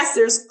 yes,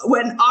 there's,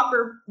 when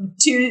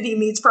opportunity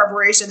meets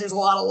preparation, there's a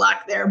lot of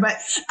luck there. But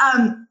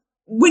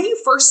when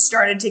you first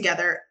started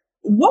together,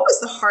 what was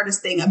the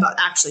hardest thing about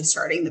actually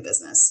starting the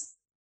business?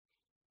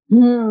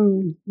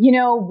 We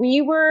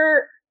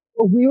were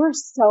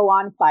so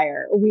on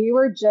fire. We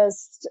were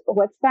just,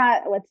 what's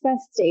that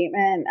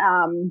statement?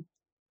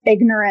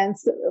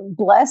 Ignorance,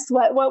 bliss.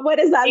 What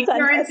is that?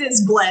 Ignorance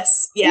is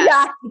bliss.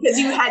 Yeah. Because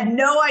you had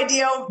no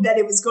idea that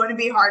it was going to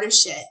be hard as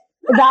shit.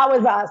 That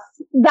was us.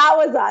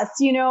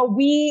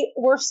 We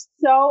were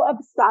so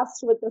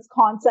obsessed with this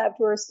concept.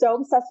 We were so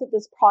obsessed with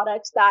this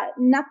product that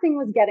nothing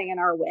was getting in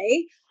our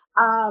way.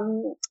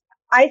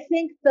 I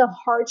think the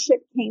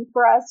hardship came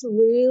for us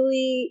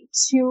really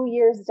 2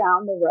 years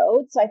down the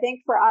road. So I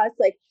think for us,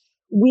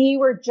 we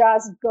were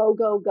just go,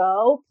 go,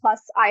 go.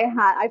 Plus I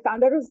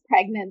found out I was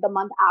pregnant the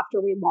month after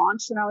we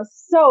launched, and I was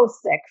so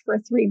sick for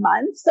 3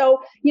 months.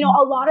 So,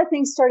 a lot of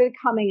things started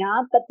coming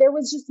up, but there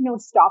was just no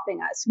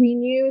stopping us. We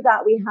knew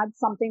that we had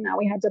something that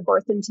we had to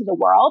birth into the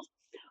world.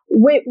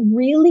 What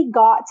really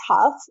got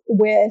tough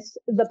with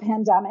the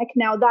pandemic,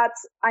 now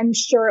I'm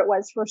sure it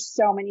was for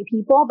so many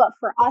people, but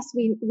for us,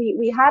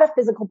 we had a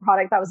physical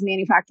product that was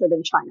manufactured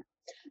in China.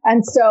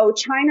 And so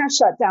China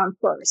shut down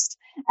first.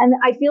 And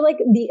I feel like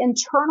the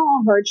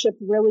internal hardship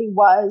really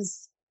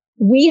was,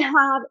 we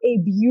have a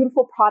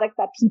beautiful product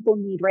that people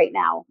need right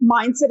now.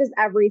 Mindset is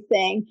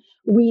everything.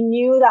 We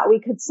knew that we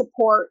could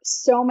support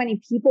so many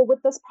people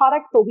with this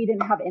product, but we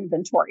didn't have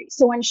inventory.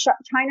 So when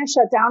China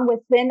shut down,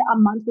 within a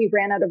month, we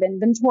ran out of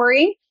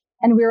inventory.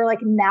 And we were like,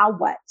 now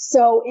what?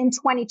 So in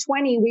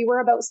 2020, we were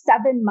about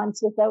 7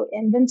 months without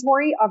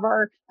inventory of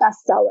our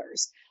best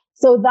sellers.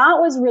 So that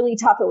was really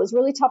tough. It was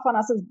really tough on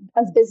us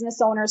as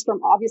business owners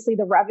from obviously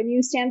the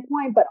revenue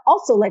standpoint, but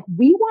also like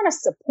we want to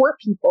support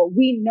people.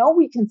 We know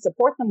we can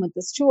support them with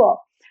this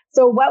tool.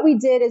 So what we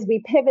did is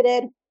we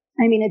pivoted.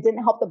 I mean, it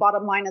didn't help the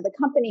bottom line of the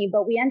company,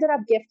 but we ended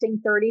up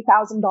gifting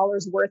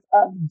 $30,000 worth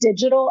of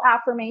digital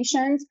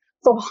affirmations.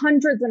 So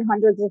hundreds and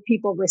hundreds of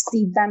people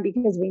received them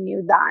because we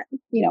knew that,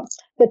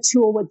 the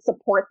tool would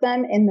support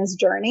them in this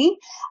journey.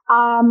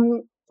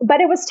 But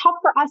it was tough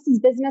for us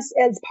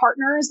as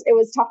partners. It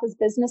was tough as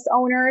business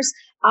owners.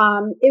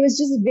 It was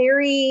just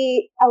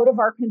very out of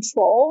our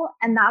control.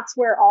 And that's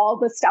where all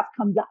the stuff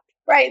comes up,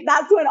 right?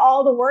 That's when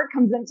all the work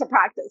comes into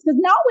practice. Because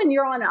now when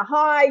you're on a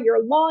high,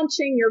 you're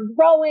launching, you're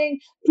growing,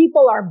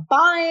 people are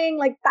buying,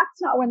 like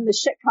that's not when the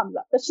shit comes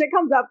up. The shit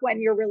comes up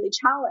when you're really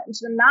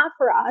challenged. And that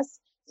for us,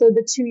 so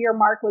the 2-year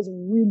mark was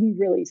really,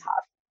 really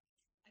tough.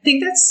 I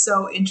think that's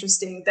so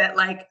interesting that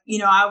I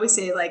always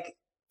say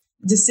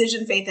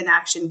decision, faith, and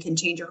action can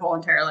change your whole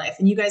entire life.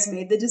 And you guys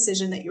made the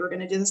decision that you were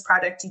going to do this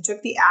product. You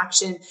took the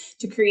action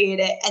to create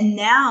it. And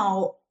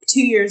now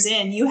 2 years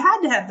in, you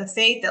had to have the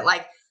faith that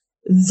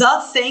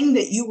the thing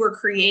that you were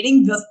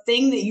creating, the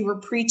thing that you were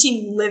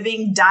preaching,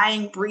 living,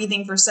 dying,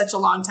 breathing for such a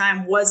long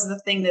time was the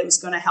thing that was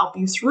going to help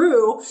you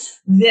through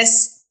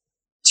this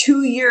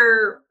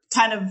 2-year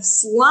kind of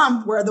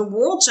slump where the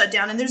world shut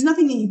down and there's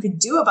nothing that you could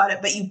do about it,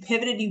 but you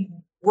pivoted, you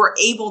were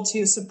able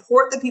to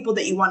support the people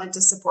that you wanted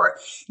to support.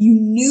 You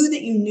knew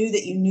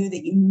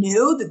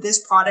that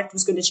this product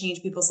was going to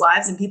change people's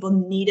lives and people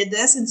needed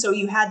this. And so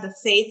you had the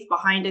faith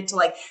behind it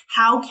to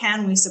how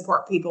can we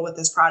support people with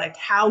this product?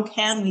 How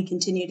can we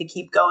continue to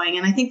keep going?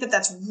 And I think that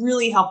that's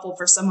really helpful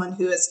for someone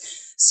who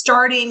is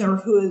starting or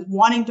who is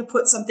wanting to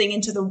put something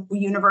into the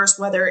universe,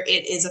 whether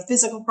it is a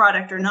physical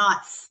product or not.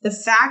 The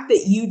fact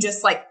that you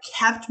just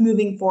kept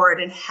moving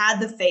forward and had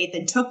the faith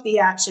and took the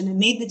action and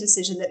made the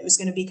decision that it was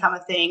going to become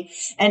a thing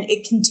and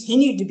it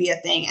continued to be a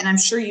thing. And I'm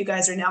sure you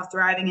guys are now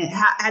thriving. And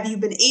have you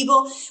been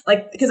able,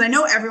 because I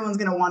know everyone's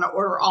going to want to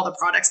order all the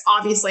products.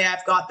 Obviously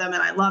I've got them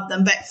and I love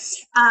them, but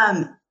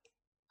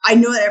I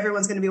know that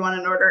everyone's going to be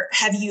wanting to order.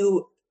 Have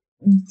you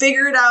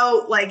figured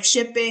out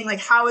shipping,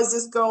 how is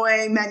this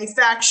going,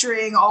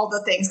 manufacturing, all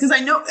the things? Because I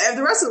know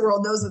the rest of the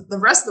world knows that the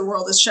rest of the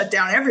world is shut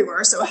down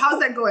everywhere. So how's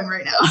that going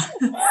right now?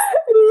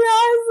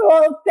 Yes,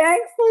 well,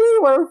 thankfully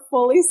we're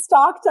fully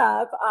stocked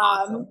up.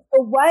 Awesome.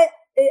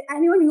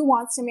 Anyone who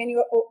wants to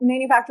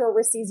manufacture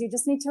overseas, you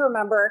just need to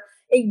remember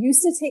it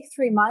used to take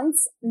 3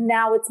 months.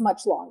 Now it's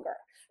much longer,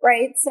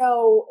 right?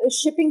 So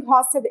shipping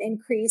costs have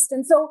increased.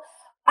 And so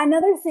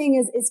another thing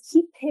is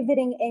keep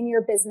pivoting in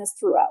your business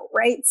throughout,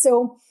 right?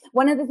 So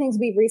one of the things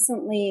we've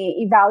recently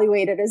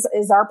evaluated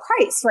is our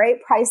price,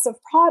 right? Price of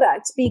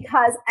product,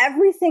 because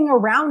everything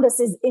around us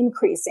is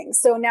increasing.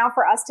 So now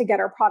for us to get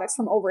our products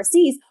from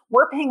overseas,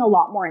 we're paying a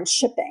lot more in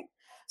shipping.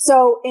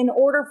 So in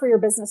order for your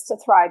business to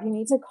thrive, you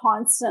need to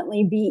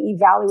constantly be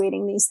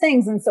evaluating these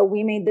things. And so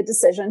we made the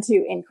decision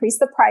to increase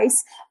the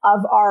price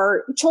of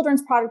our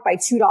children's product by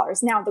 $2.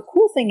 Now, the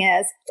cool thing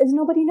is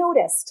nobody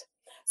noticed.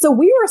 So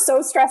we were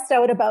so stressed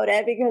out about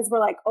it because we're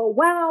like, oh,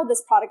 wow,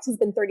 this product has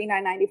been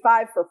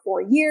 $39.95 for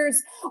 4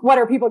 years. What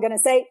are people going to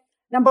say?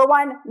 Number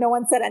one, no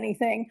one said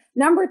anything.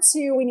 Number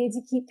two, we need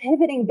to keep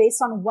pivoting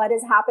based on what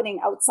is happening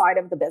outside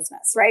of the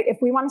business, right? If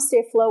we want to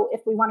stay afloat,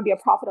 if we want to be a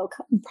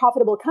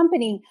profitable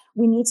company,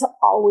 we need to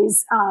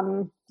always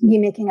be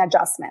making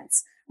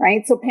adjustments,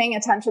 right? So paying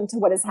attention to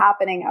what is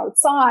happening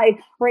outside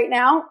right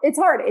now, it's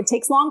hard. It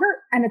takes longer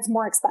and it's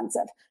more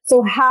expensive.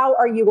 So how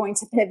are you going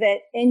to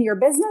pivot in your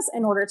business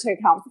in order to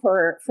account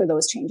for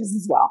those changes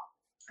as well?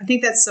 I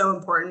think that's so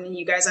important. And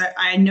you guys,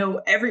 I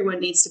know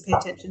everyone needs to pay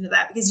attention to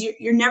that because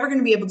you're never going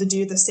to be able to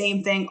do the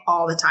same thing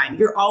all the time.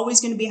 You're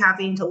always going to be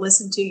having to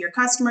listen to your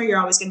customer. You're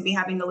always going to be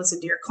having to listen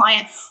to your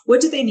client.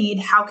 What do they need?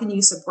 How can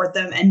you support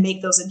them and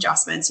make those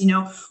adjustments?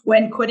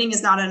 When quitting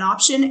is not an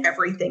option,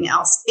 everything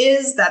else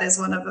is. That is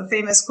one of a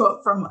famous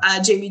quote from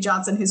Jamie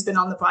Johnson, who's been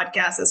on the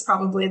podcast. It's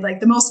probably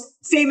the most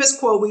famous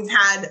quote we've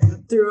had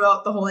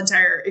throughout the whole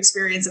entire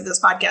experience of this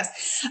podcast.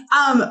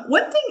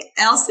 One thing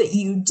else that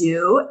you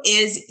do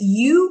is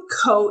you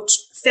coach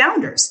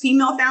founders,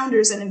 female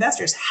founders and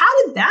investors.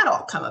 How did that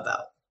all come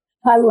about?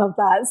 I love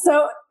that.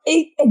 So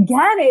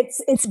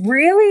it's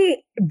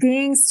really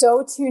being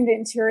so tuned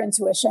into your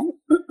intuition.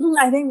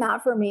 I think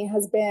that for me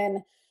has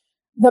been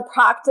the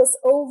practice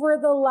over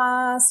the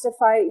last, if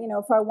I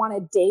want to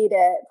date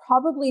it,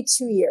 probably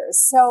 2 years.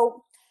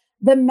 So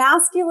the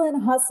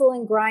masculine hustle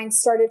and grind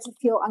started to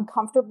feel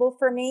uncomfortable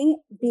for me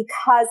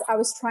because I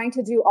was trying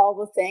to do all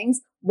the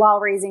things while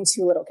raising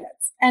 2 little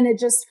kids. And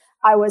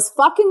I was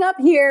fucking up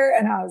here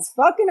and I was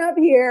fucking up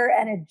here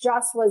and it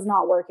just was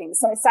not working.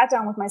 So I sat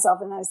down with myself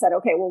and I said,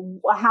 okay, well,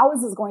 how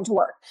is this going to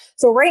work?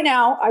 So right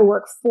now I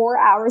work 4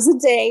 hours a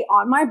day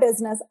on my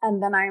business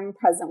and then I'm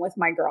present with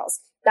my girls.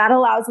 That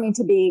allows me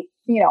to be,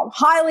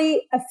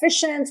 highly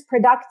efficient,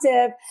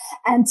 productive,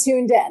 and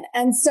tuned in.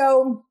 And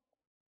so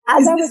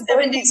Is this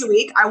 7 days a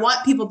week? I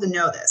want people to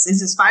know this. Is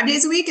this 5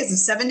 days a week? Is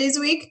this 7 days a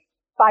week?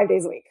 5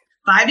 days a week.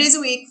 5 days a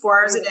week,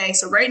 4 hours a day.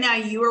 So right now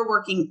you are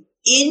working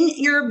in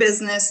your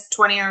business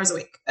 20 hours a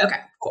week. Okay,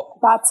 cool.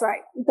 That's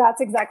right.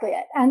 That's exactly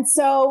it. And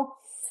so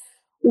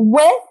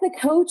with the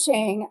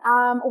coaching,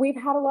 we've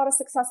had a lot of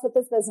success with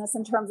this business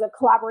in terms of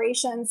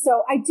collaboration.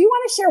 So I do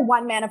want to share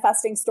one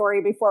manifesting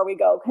story before we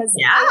go, because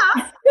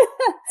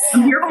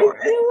I'm here for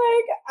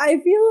it. I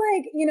feel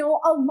like, you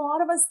know, a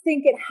lot of us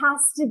think it has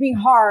to be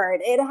hard.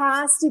 It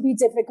has to be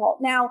difficult.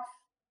 Now,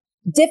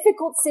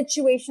 difficult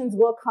situations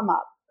will come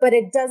up, but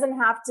it doesn't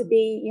have to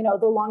be, you know,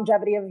 the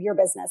longevity of your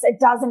business. It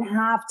doesn't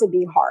have to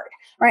be hard,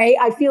 right?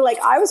 I feel like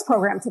I was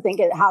programmed to think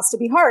it has to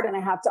be hard and I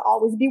have to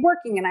always be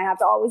working and I have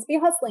to always be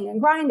hustling and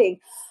grinding.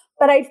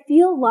 But I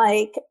feel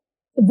like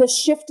the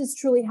shift is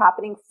truly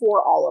happening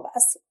for all of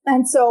us.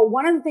 And so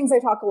one of the things I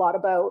talk a lot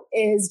about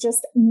is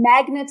just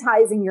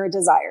magnetizing your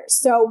desires.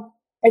 So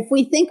if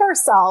we think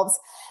ourselves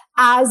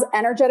as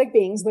energetic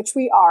beings, which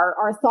we are,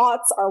 our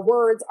thoughts, our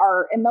words,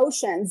 our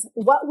emotions,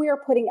 what we are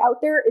putting out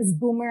there is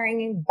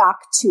boomeranging back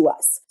to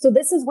us. So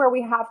this is where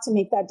we have to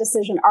make that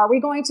decision. Are we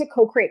going to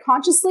co-create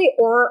consciously,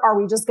 or are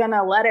we just going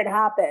to let it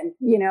happen?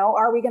 You know,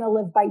 are we going to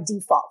live by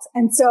default?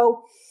 And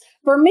so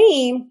for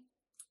me,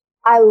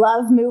 I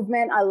love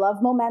movement. I love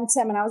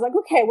momentum. And I was like,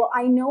 okay, well,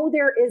 I know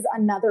there is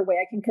another way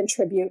I can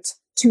contribute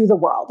to the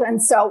world.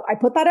 And so I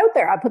put that out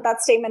there. I put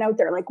that statement out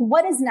there. Like,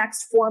 what is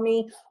next for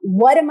me?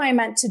 What am I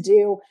meant to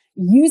do?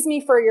 Use me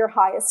for your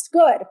highest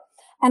good.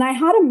 And I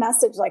had a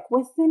message like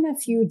within a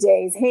few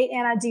days, hey,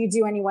 Anna, do you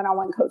do any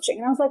one-on-one coaching?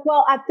 And I was like,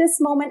 well, at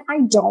this moment, I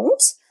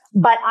don't,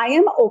 but I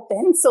am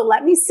open. So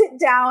let me sit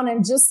down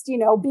and just, you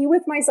know, be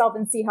with myself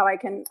and see how I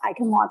can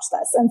launch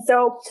this. And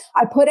so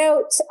I put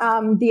out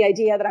the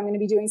idea that I'm going to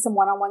be doing some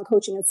one-on-one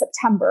coaching in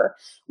September.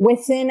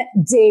 Within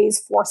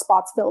days, 4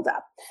 spots filled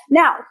up.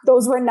 Now,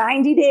 those were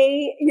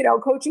 90-day, you know,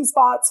 coaching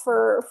spots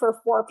for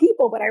 4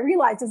 people, but I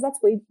realized that's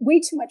way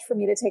too much for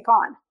me to take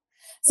on.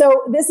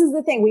 So this is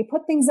the thing. We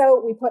put things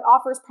out, we put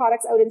offers,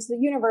 products out into the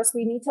universe.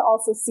 We need to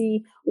also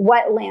see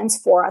what lands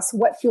for us,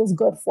 what feels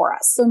good for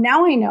us. So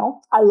now I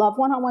know I love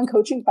one-on-one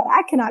coaching, but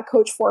I cannot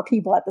coach 4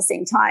 people at the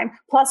same time,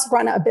 plus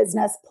run a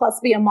business, plus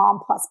be a mom,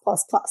 plus,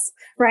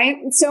 right?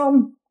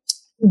 So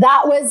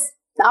that was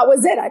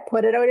it. I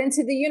put it out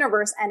into the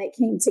universe and it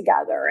came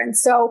together. And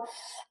so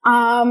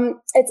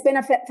it's been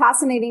a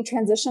fascinating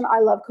transition. I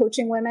love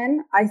coaching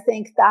women. I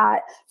think that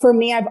for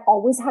me, I've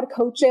always had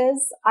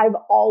coaches. I've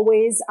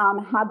always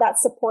had that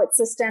support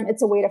system.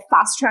 It's a way to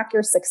fast track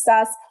your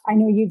success. I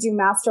know you do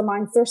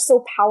masterminds. They're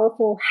so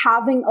powerful.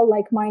 Having a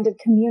like-minded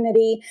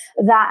community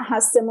that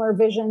has similar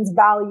visions,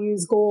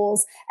 values,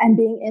 goals, and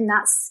being in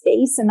that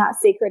space, in that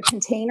sacred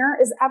container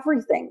is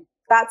everything.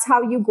 That's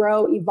how you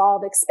grow,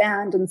 evolve,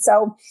 expand. And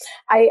so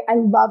I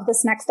love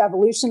this next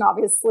evolution.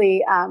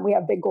 Obviously, we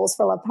have big goals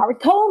for Love Powered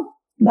Co.,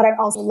 but I'm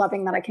also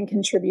loving that I can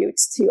contribute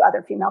to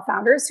other female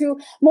founders who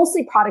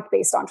mostly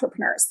product-based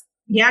entrepreneurs.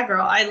 Yeah,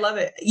 girl, I love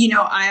it. You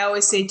know, I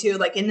always say too,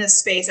 like in this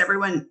space,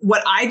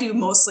 what I do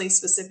mostly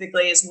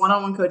specifically is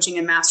one-on-one coaching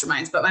and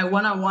masterminds, but my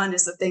one-on-one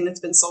is the thing that's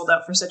been sold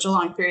out for such a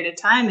long period of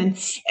time. And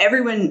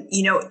everyone,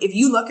 you know, if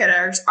you look at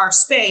our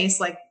space,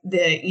 like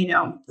the, you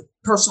know,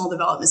 personal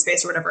development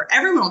space or whatever,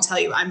 everyone will tell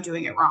you I'm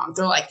doing it wrong.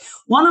 They're like,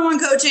 one-on-one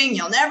coaching,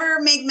 you'll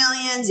never make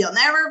millions, you'll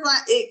never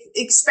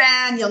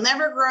expand, you'll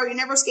never grow, you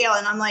never scale.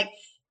 And I'm like,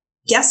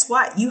 guess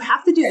what? You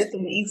have to do the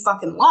thing that you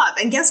fucking love.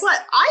 And guess what?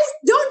 I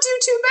don't do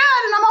too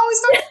bad and I'm always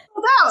fucking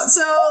sold out.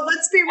 So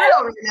let's be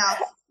real right now.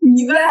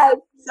 You gotta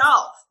trust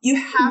yourself. You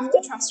have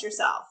to trust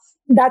yourself.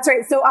 That's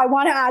right. So I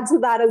want to add to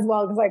that as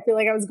well, because I feel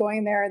like I was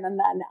going there and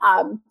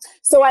then.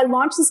 So I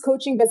launched this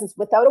coaching business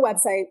without a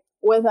website,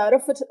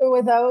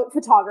 without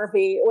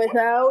photography,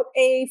 without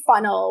a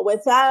funnel,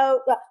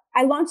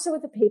 I launched it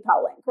with a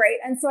PayPal link, right?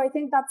 And so I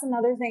think that's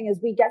another thing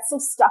is we get so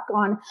stuck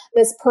on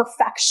this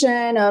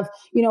perfection of,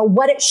 you know,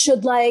 what it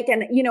should like.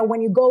 And, you know,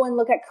 when you go and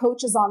look at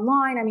coaches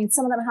online, I mean,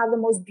 some of them have the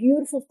most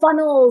beautiful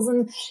funnels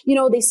and, you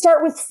know, they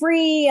start with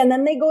free and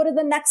then they go to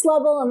the next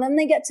level and then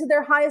they get to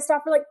their highest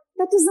offer. Like,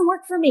 that doesn't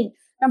work for me.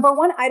 Number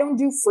one, I don't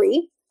do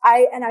free.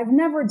 I've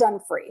never done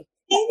free.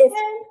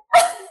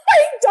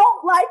 I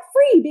don't like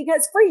free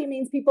because free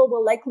means people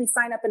will likely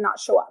sign up and not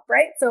show up,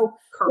 right? So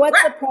Correct.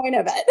 What's the point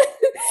of it?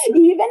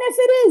 Even if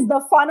it is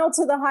the funnel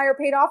to the higher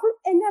paid offer,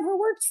 it never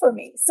worked for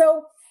me.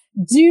 So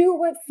do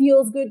what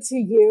feels good to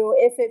you.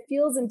 If it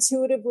feels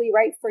intuitively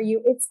right for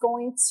you, it's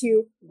going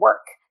to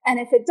work. And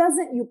if it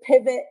doesn't, you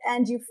pivot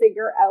and you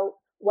figure out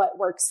what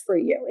works for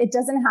you. It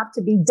doesn't have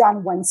to be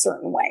done one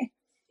certain way.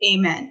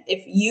 Amen.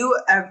 If you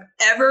have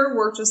ever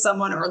worked with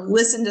someone or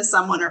listened to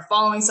someone or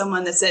following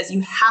someone that says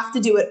you have to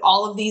do it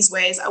all of these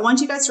ways, I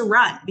want you guys to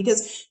run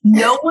because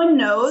no one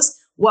knows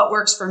what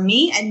works for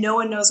me, and no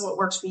one knows what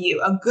works for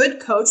you. A good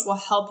coach will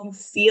help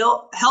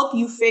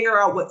you figure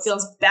out what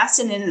feels best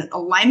and in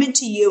alignment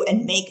to you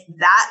and make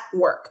that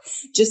work.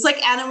 Just like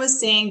Anna was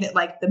saying, that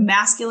like the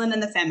masculine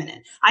and the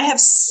feminine. I have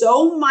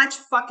so much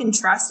fucking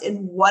trust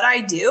in what I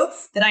do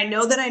that I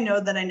know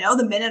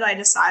the minute I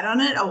decide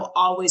on it, it will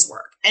always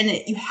work. And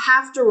you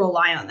have to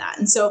rely on that.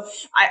 And so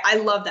I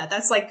love that.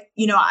 That's like,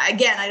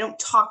 again, I don't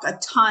talk a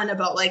ton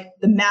about like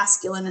the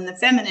masculine and the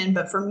feminine,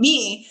 but for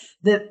me,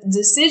 the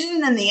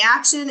decision and the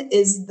action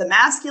is the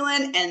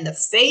masculine and the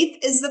faith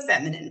is the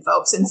feminine,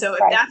 folks. And so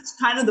if that's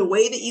kind of the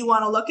way that you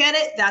want to look at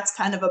it, that's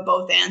kind of a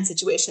both and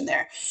situation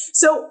there.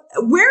 So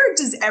where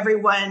does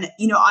everyone,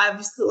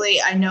 obviously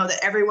I know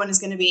that everyone is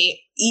going to be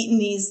eating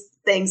these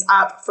things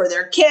up for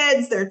their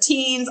kids, their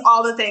teens,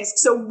 all the things.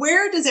 So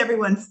where does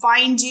everyone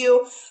find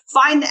you?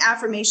 Find the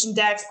affirmation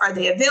decks? Are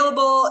they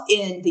available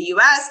in the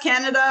US,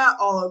 Canada,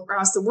 all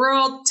across the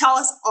world? Tell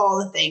us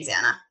all the things,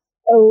 Anna.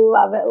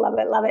 Love it, love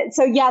it, love it.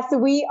 So so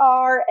we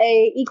are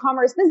a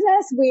e-commerce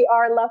business. We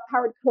are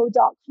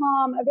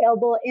lovepoweredco.com,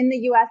 available in the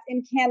US,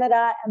 in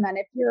Canada. And then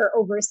if you're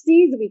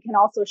overseas, we can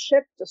also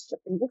ship. Just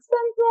shipping's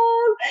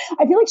expensive.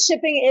 I feel like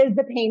shipping is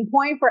the pain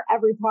point for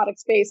every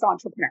product-based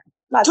entrepreneur.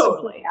 That's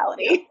totally the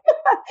reality.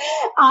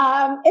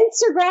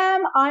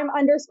 Instagram, I'm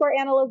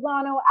 _Anna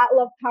Lozano at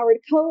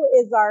lovepoweredco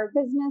is our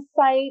business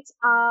site.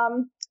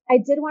 I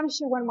did want to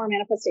share one more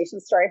manifestation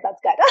story, if that's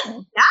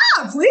good.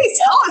 Yeah, please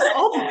tell us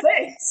all the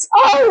things.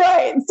 All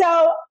right.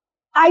 So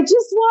I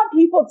just want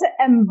people to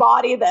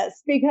embody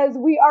this, because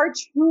we are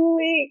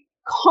truly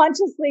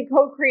consciously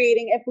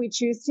co-creating if we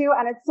choose to,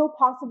 and it's so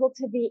possible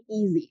to be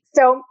easy.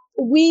 So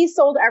we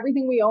sold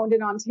everything we owned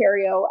in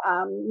Ontario.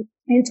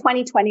 In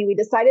 2020, we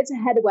decided to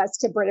head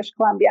west to British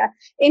Columbia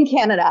in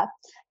Canada.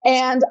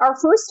 And our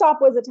first stop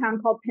was a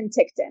town called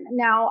Penticton.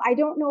 Now, I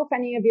don't know if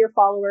any of your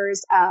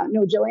followers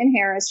know Jillian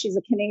Harris. She's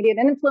a Canadian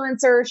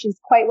influencer. She's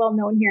quite well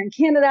known here in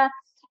Canada.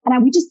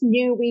 And we just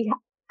knew we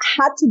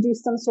had to do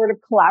some sort of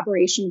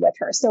collaboration with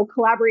her. So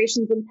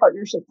collaborations and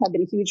partnerships have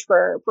been huge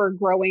for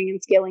growing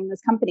and scaling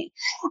this company.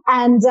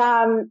 And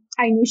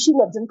I knew she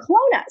lived in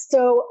Kelowna.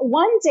 So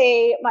one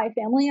day, my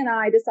family and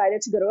I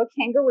decided to go to a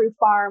kangaroo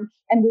farm,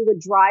 and we would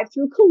drive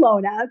through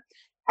Kelowna.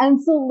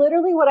 And so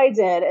literally what I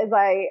did is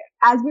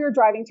as we were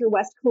driving through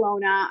West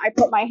Kelowna, I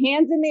put my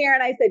hands in the air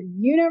and I said,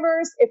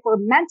 universe, if we're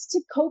meant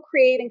to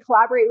co-create and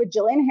collaborate with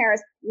Jillian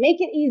Harris, make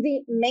it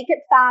easy, make it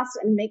fast,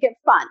 and make it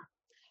fun.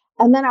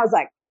 And then I was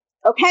like,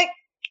 okay,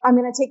 I'm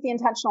going to take the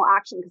intentional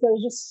action, because I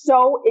was just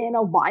so in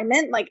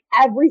alignment. Like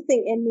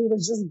everything in me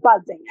was just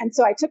buzzing. And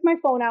so I took my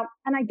phone out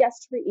and I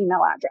guessed her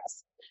email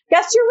address.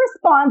 Guess your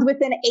response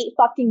within 8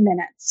 fucking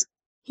minutes.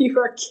 You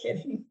are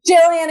kidding.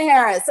 Jillian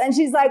Harris. And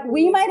she's like,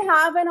 we might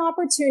have an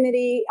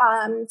opportunity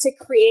to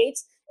create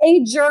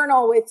a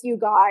journal with you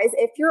guys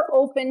if you're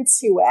open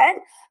to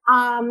it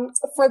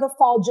for the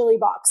fall Jilly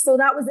box. So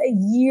that was a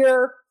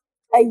year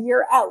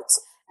out.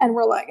 And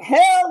we're like,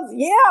 hell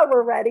yeah,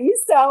 we're ready.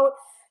 So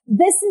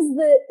this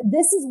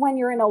is when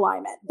you're in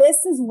alignment.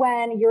 This is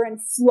when you're in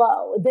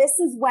flow. This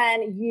is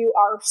when you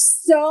are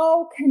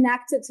so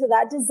connected to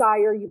that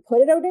desire. You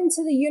put it out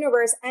into the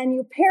universe and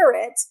you pair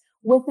it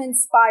with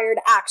inspired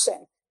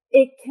action.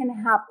 It can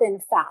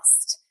happen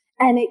fast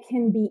and it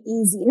can be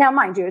easy. Now,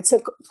 mind you, it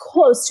took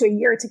close to a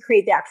year to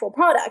create the actual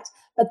product,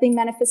 but the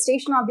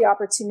manifestation of the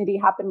opportunity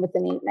happened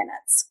within 8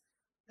 minutes.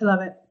 I love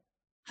it.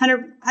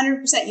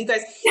 100%. You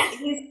guys,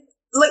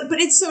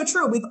 but it's so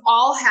true. We've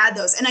all had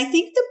those. And I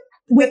think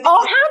we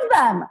all have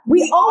them.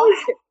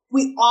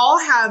 We all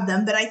have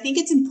them, but I think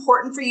it's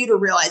important for you to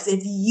realize,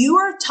 if you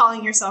are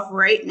telling yourself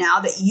right now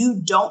that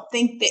you don't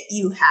think that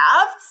you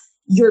have,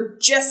 you're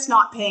just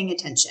not paying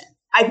attention.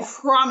 I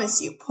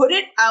promise you, put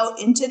it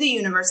out into the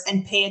universe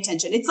and pay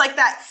attention. It's like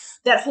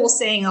that whole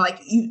saying, like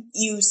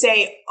you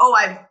say, oh,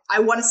 I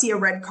want to see a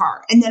red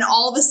car. And then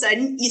all of a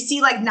sudden you see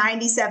like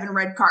 97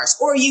 red cars,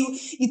 or you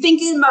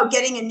thinking about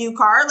getting a new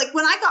car. Like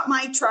when I got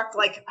my truck,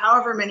 like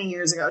however many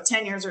years ago,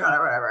 10 years ago,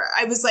 or whatever,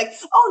 I was like,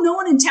 oh, no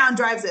one in town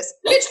drives this.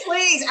 Bitch,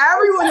 please.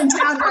 Everyone in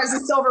town drives a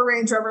silver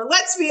Range Rover.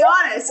 Let's be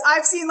honest.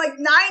 I've seen like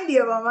 90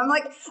 of them. I'm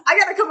like, I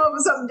got to come up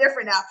with something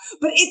different now.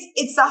 But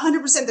it's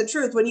 100% the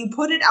truth. When you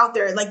put it out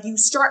there, like you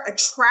start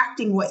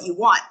attracting what you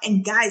want.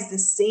 And guys, the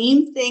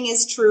same thing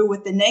is true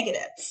with the negative.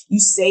 You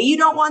say you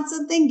don't want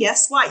something,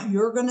 guess what?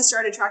 You're going to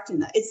start attracting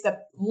that. It's the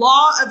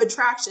law of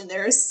attraction.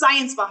 There is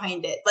science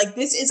behind it. Like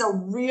this is a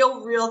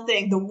real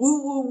thing. The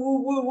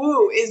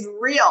woo is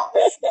real.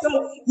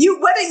 So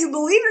whether you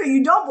believe it or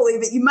you don't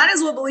believe it, you might as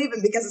well believe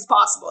it, because it's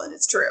possible and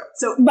it's true.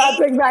 So that's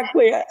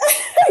exactly it.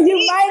 You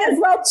might as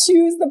well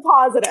choose the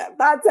positive.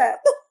 That's it.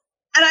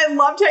 And I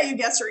loved how you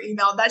guessed her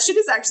email. That shit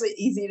is actually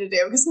easy to do,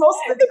 because most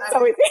of the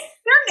time,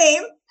 their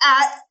name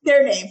at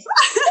their name.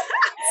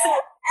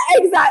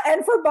 Exactly.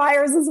 And for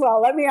buyers as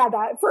well. Let me add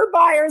that. For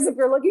buyers, if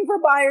you're looking for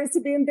buyers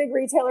to be in big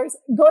retailers,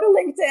 go to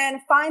LinkedIn,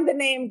 find the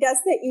name, guess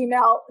the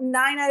email.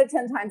 9 out of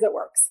 10 times it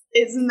works.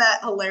 Isn't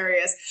that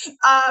hilarious?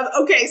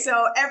 Okay,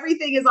 so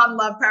everything is on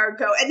Love Powered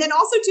Co. And then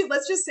also too,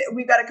 let's just say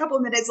we've got a couple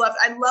of minutes left.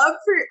 I'd love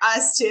for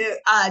us to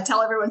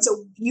tell everyone.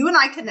 So you and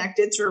I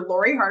connected through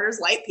Lori Harder's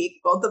Light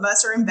Peak. Both of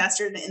us are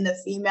invested in the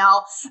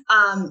female,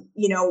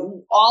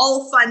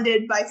 all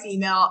funded by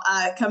female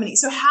company.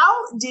 So how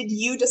did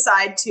you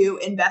decide to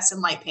invest in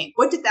Light Pink?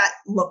 What did that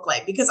look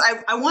like? Because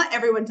I want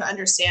everyone to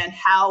understand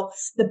how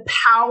the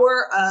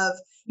power of,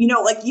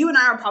 like you and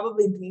I are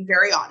probably being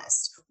very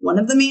honest. One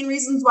of the main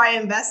reasons why I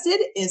invested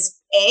is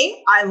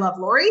A, I love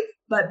Lori,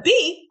 but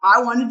B,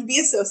 I wanted to be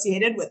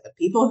associated with the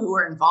people who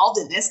are involved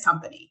in this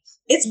company.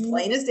 It's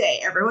plain as day.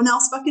 Everyone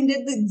else fucking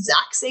did the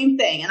exact same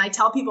thing. And I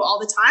tell people all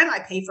the time, I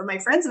pay for my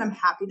friends and I'm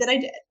happy that I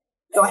did.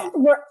 Go ahead.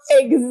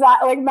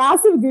 Exactly. Like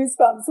massive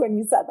goosebumps when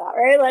you said that,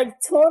 right? Like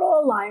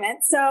total alignment.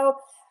 So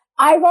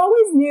I've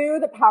always knew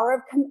the power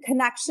of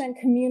connection,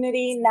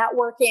 community,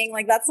 networking.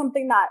 Like that's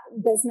something that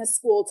business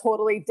school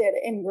totally did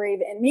engrave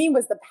in me,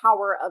 was the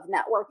power of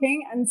networking.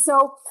 And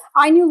so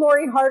I knew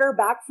Lori Harder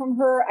back from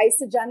her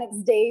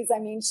Isagenix days. I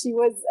mean, she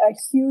was a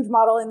huge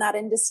model in that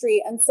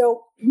industry. And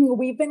so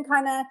we've been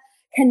kind of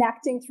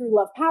connecting through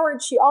Love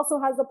Powered. She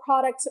also has a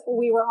product.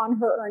 We were on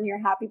her Earn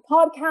Your Happy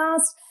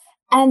podcast.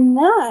 And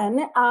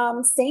then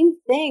same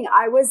thing.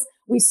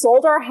 We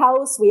sold our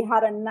house. We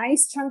had a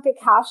nice chunk of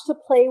cash to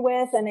play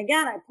with. And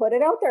again, I put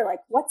it out there, like,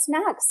 what's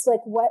next? Like,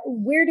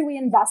 where do we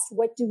invest?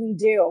 What do we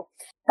do?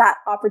 That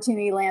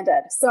opportunity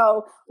landed.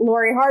 So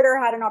Lori Harder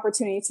had an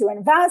opportunity to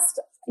invest,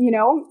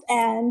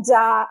 and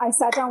I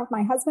sat down with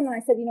my husband and I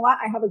said, you know what?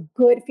 I have a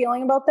good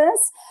feeling about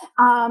this.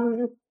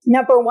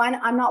 Number one,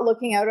 I'm not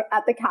looking out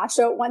at the cash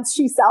out once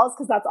she sells,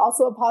 because that's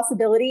also a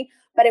possibility.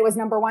 But it was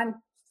number one,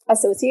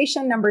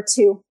 association. Number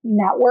two,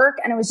 network.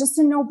 And it was just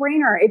a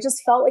no-brainer. It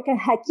just felt like a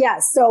heck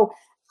yes. So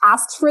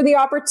asked for the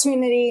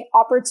opportunity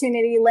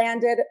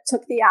landed,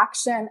 took the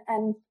action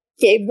and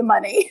gave the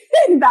money,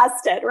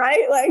 invested,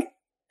 right? Like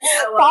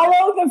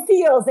follow the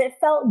feels. It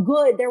felt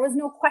good. There was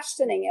no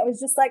questioning. It was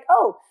just like,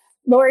 oh,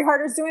 Lori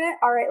Harder's doing it.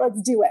 All right,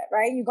 let's do it.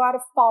 Right. You got to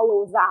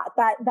follow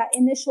that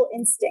initial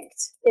instinct.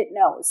 It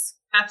knows.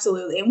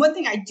 Absolutely. And one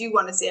thing I do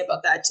want to say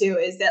about that too,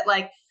 is that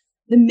like,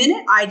 the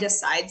minute I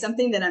decide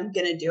something that I'm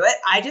going to do it,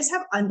 I just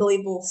have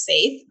unbelievable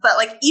faith. But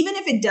like, even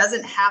if it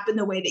doesn't happen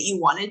the way that you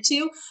wanted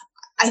to,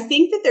 I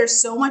think that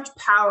there's so much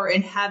power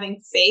in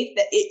having faith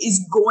that it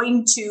is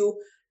going to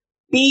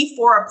be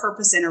for a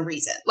purpose and a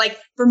reason. Like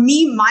for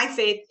me, my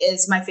faith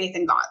is my faith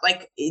in God.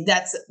 Like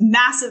that's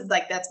massive.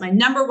 Like that's my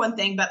number one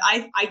thing. But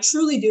I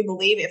truly do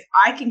believe if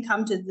I can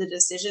come to the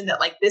decision that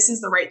like, this is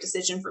the right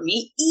decision for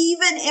me,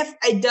 even if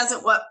it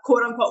doesn't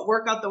quote unquote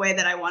work out the way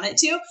that I want it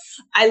to,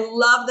 I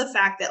love the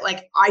fact that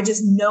like, I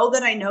just know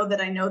that I know that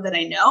I know that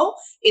I know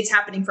it's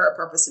happening for a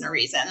purpose and a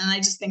reason. And I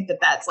just think that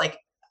that's like,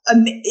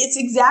 it's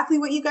exactly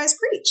what you guys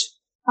preach.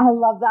 I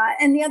love that.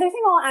 And the other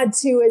thing I'll add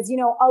too is,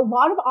 a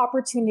lot of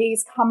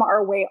opportunities come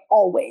our way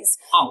always.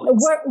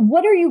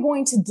 What are you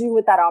going to do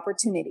with that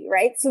opportunity,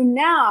 right? So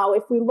now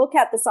if we look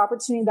at this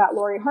opportunity that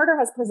Lori Harder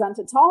has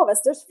presented to all of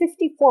us, there's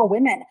 54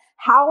 women.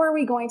 How are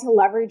we going to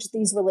leverage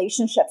these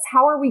relationships?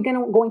 How are we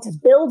going to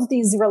build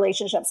these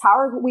relationships? How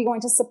are we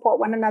going to support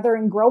one another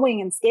in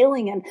growing and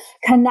scaling and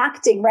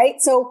connecting, right?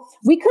 So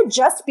we could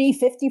just be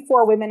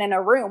 54 women in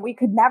a room. We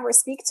could never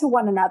speak to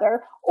one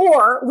another,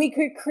 or we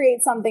could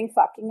create something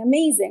fucking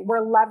amazing.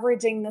 We're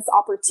leveraging this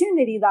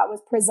opportunity that was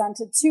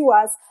presented to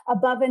us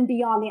above and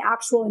beyond the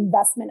actual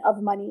investment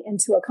of money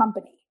into a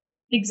company.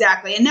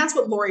 Exactly. And that's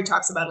what Lori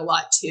talks about a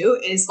lot too,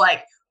 is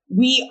like,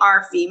 we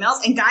are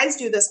females, and guys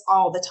do this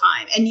all the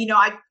time. And,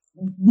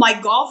 my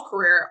golf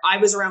career, I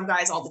was around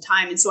guys all the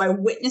time. And so I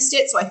witnessed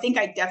it. So I think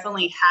I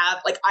definitely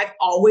have, like, I've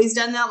always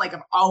done that. Like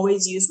I've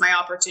always used my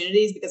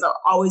opportunities because I've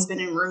always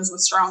been in rooms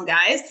with strong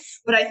guys.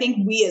 But I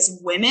think we as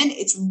women,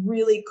 it's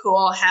really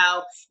cool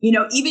how,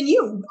 even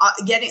you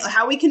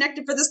how we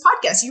connected for this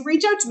podcast, you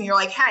reach out to me. You're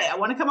like, hey, I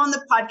want to come on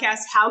the podcast.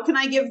 How can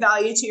I give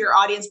value to your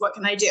audience? What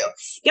can I do?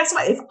 Guess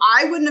what? If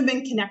I wouldn't have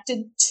been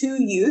connected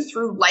to you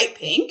through Light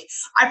Pink,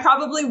 I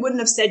probably wouldn't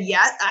have said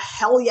a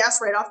hell yes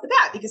right off the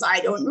bat, because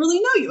I don't really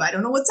know you. I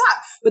don't know what's up.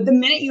 But the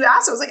minute you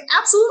asked, I was like,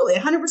 absolutely,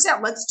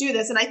 100%, let's do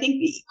this. And I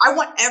think I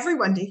want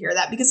everyone to hear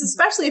that, because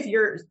especially if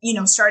you're,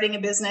 starting a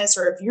business,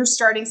 or if you're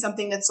starting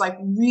something that's like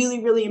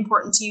really, really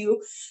important to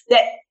you,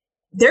 that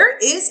there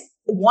is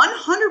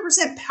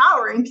 100%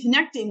 power in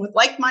connecting with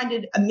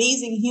like-minded,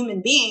 amazing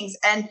human beings.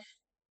 And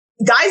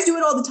guys do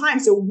it all the time.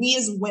 So we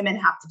as women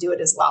have to do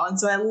it as well. And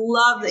so I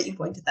love that you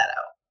pointed that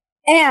out.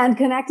 And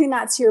connecting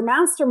that to your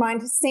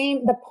mastermind,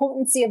 the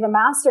potency of a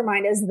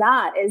mastermind is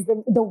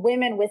the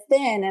women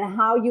within and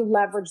how you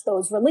leverage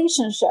those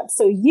relationships.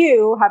 So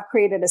you have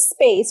created a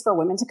space for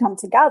women to come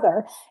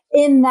together.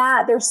 In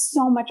that, there's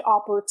so much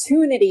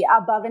opportunity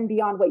above and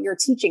beyond what you're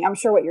teaching. I'm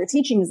sure what you're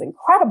teaching is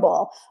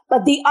incredible,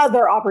 but the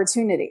other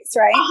opportunities,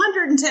 right?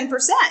 110%.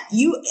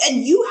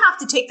 You have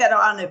to take that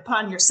on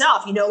upon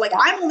yourself. Like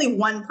I'm only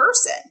one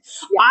person.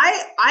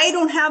 Yeah. I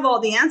don't have all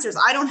the answers.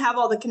 I don't have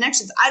all the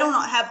connections. I don't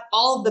have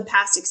all of the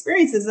past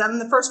experiences. I'm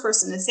the first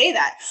person to say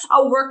that.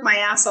 I'll work my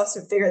ass off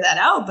to figure that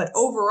out. But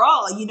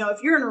overall,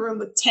 if you're in a room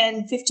with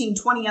 10, 15,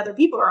 20 other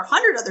people or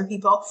 100 other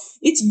people,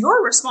 it's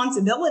your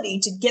responsibility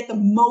to get the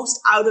most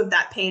out of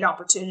that paid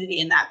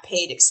opportunity and that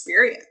paid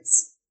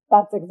experience.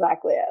 That's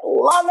exactly it.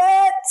 Love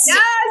it. Yeah,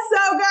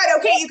 so good.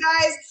 Okay, you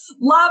guys,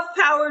 love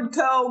Powered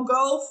Co.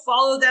 Go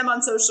follow them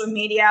on social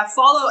media.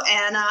 Follow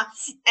Anna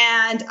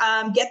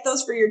and get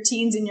those for your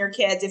teens and your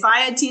kids. If I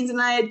had teens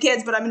and I had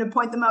kids, but I'm going to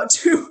point them out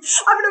to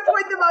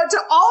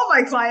all of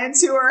my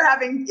clients who are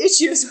having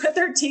issues with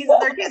their teens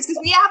and their kids, because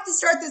we have to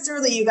start this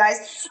early, you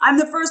guys. I'm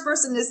the first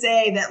person to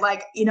say that,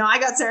 I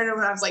got started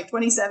when I was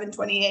 27,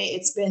 28.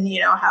 It's been,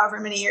 however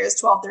many years,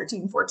 12,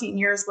 13, 14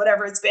 years,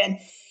 whatever it's been.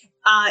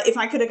 If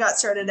I could have got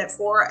started at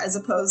 4 as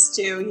opposed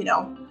to,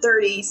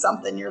 30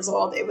 something years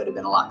old, it would have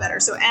been a lot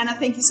better. So Anna,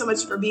 thank you so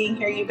much for being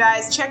here. You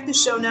guys check the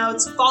show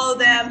notes, follow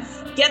them,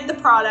 get the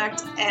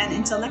product, and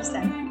until next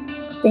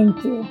time.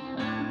 Thank you.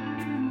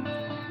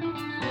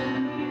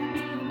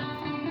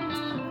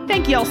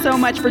 Thank you all so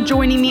much for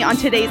joining me on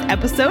today's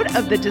episode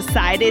of the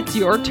Decide It's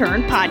Your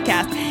Turn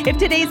podcast. If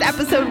today's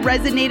episode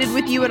resonated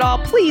with you at all,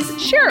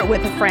 please share it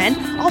with a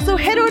friend. Also,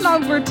 head on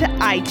over to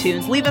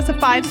iTunes, leave us a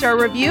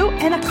 5-star review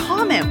and a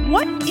comment.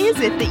 What is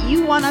it that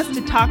you want us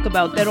to talk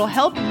about that'll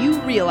help you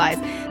realize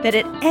that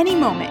at any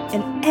moment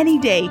and any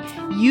day,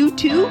 you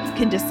too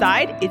can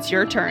decide it's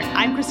your turn?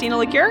 I'm Christina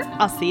LeCure.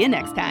 I'll see you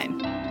next time.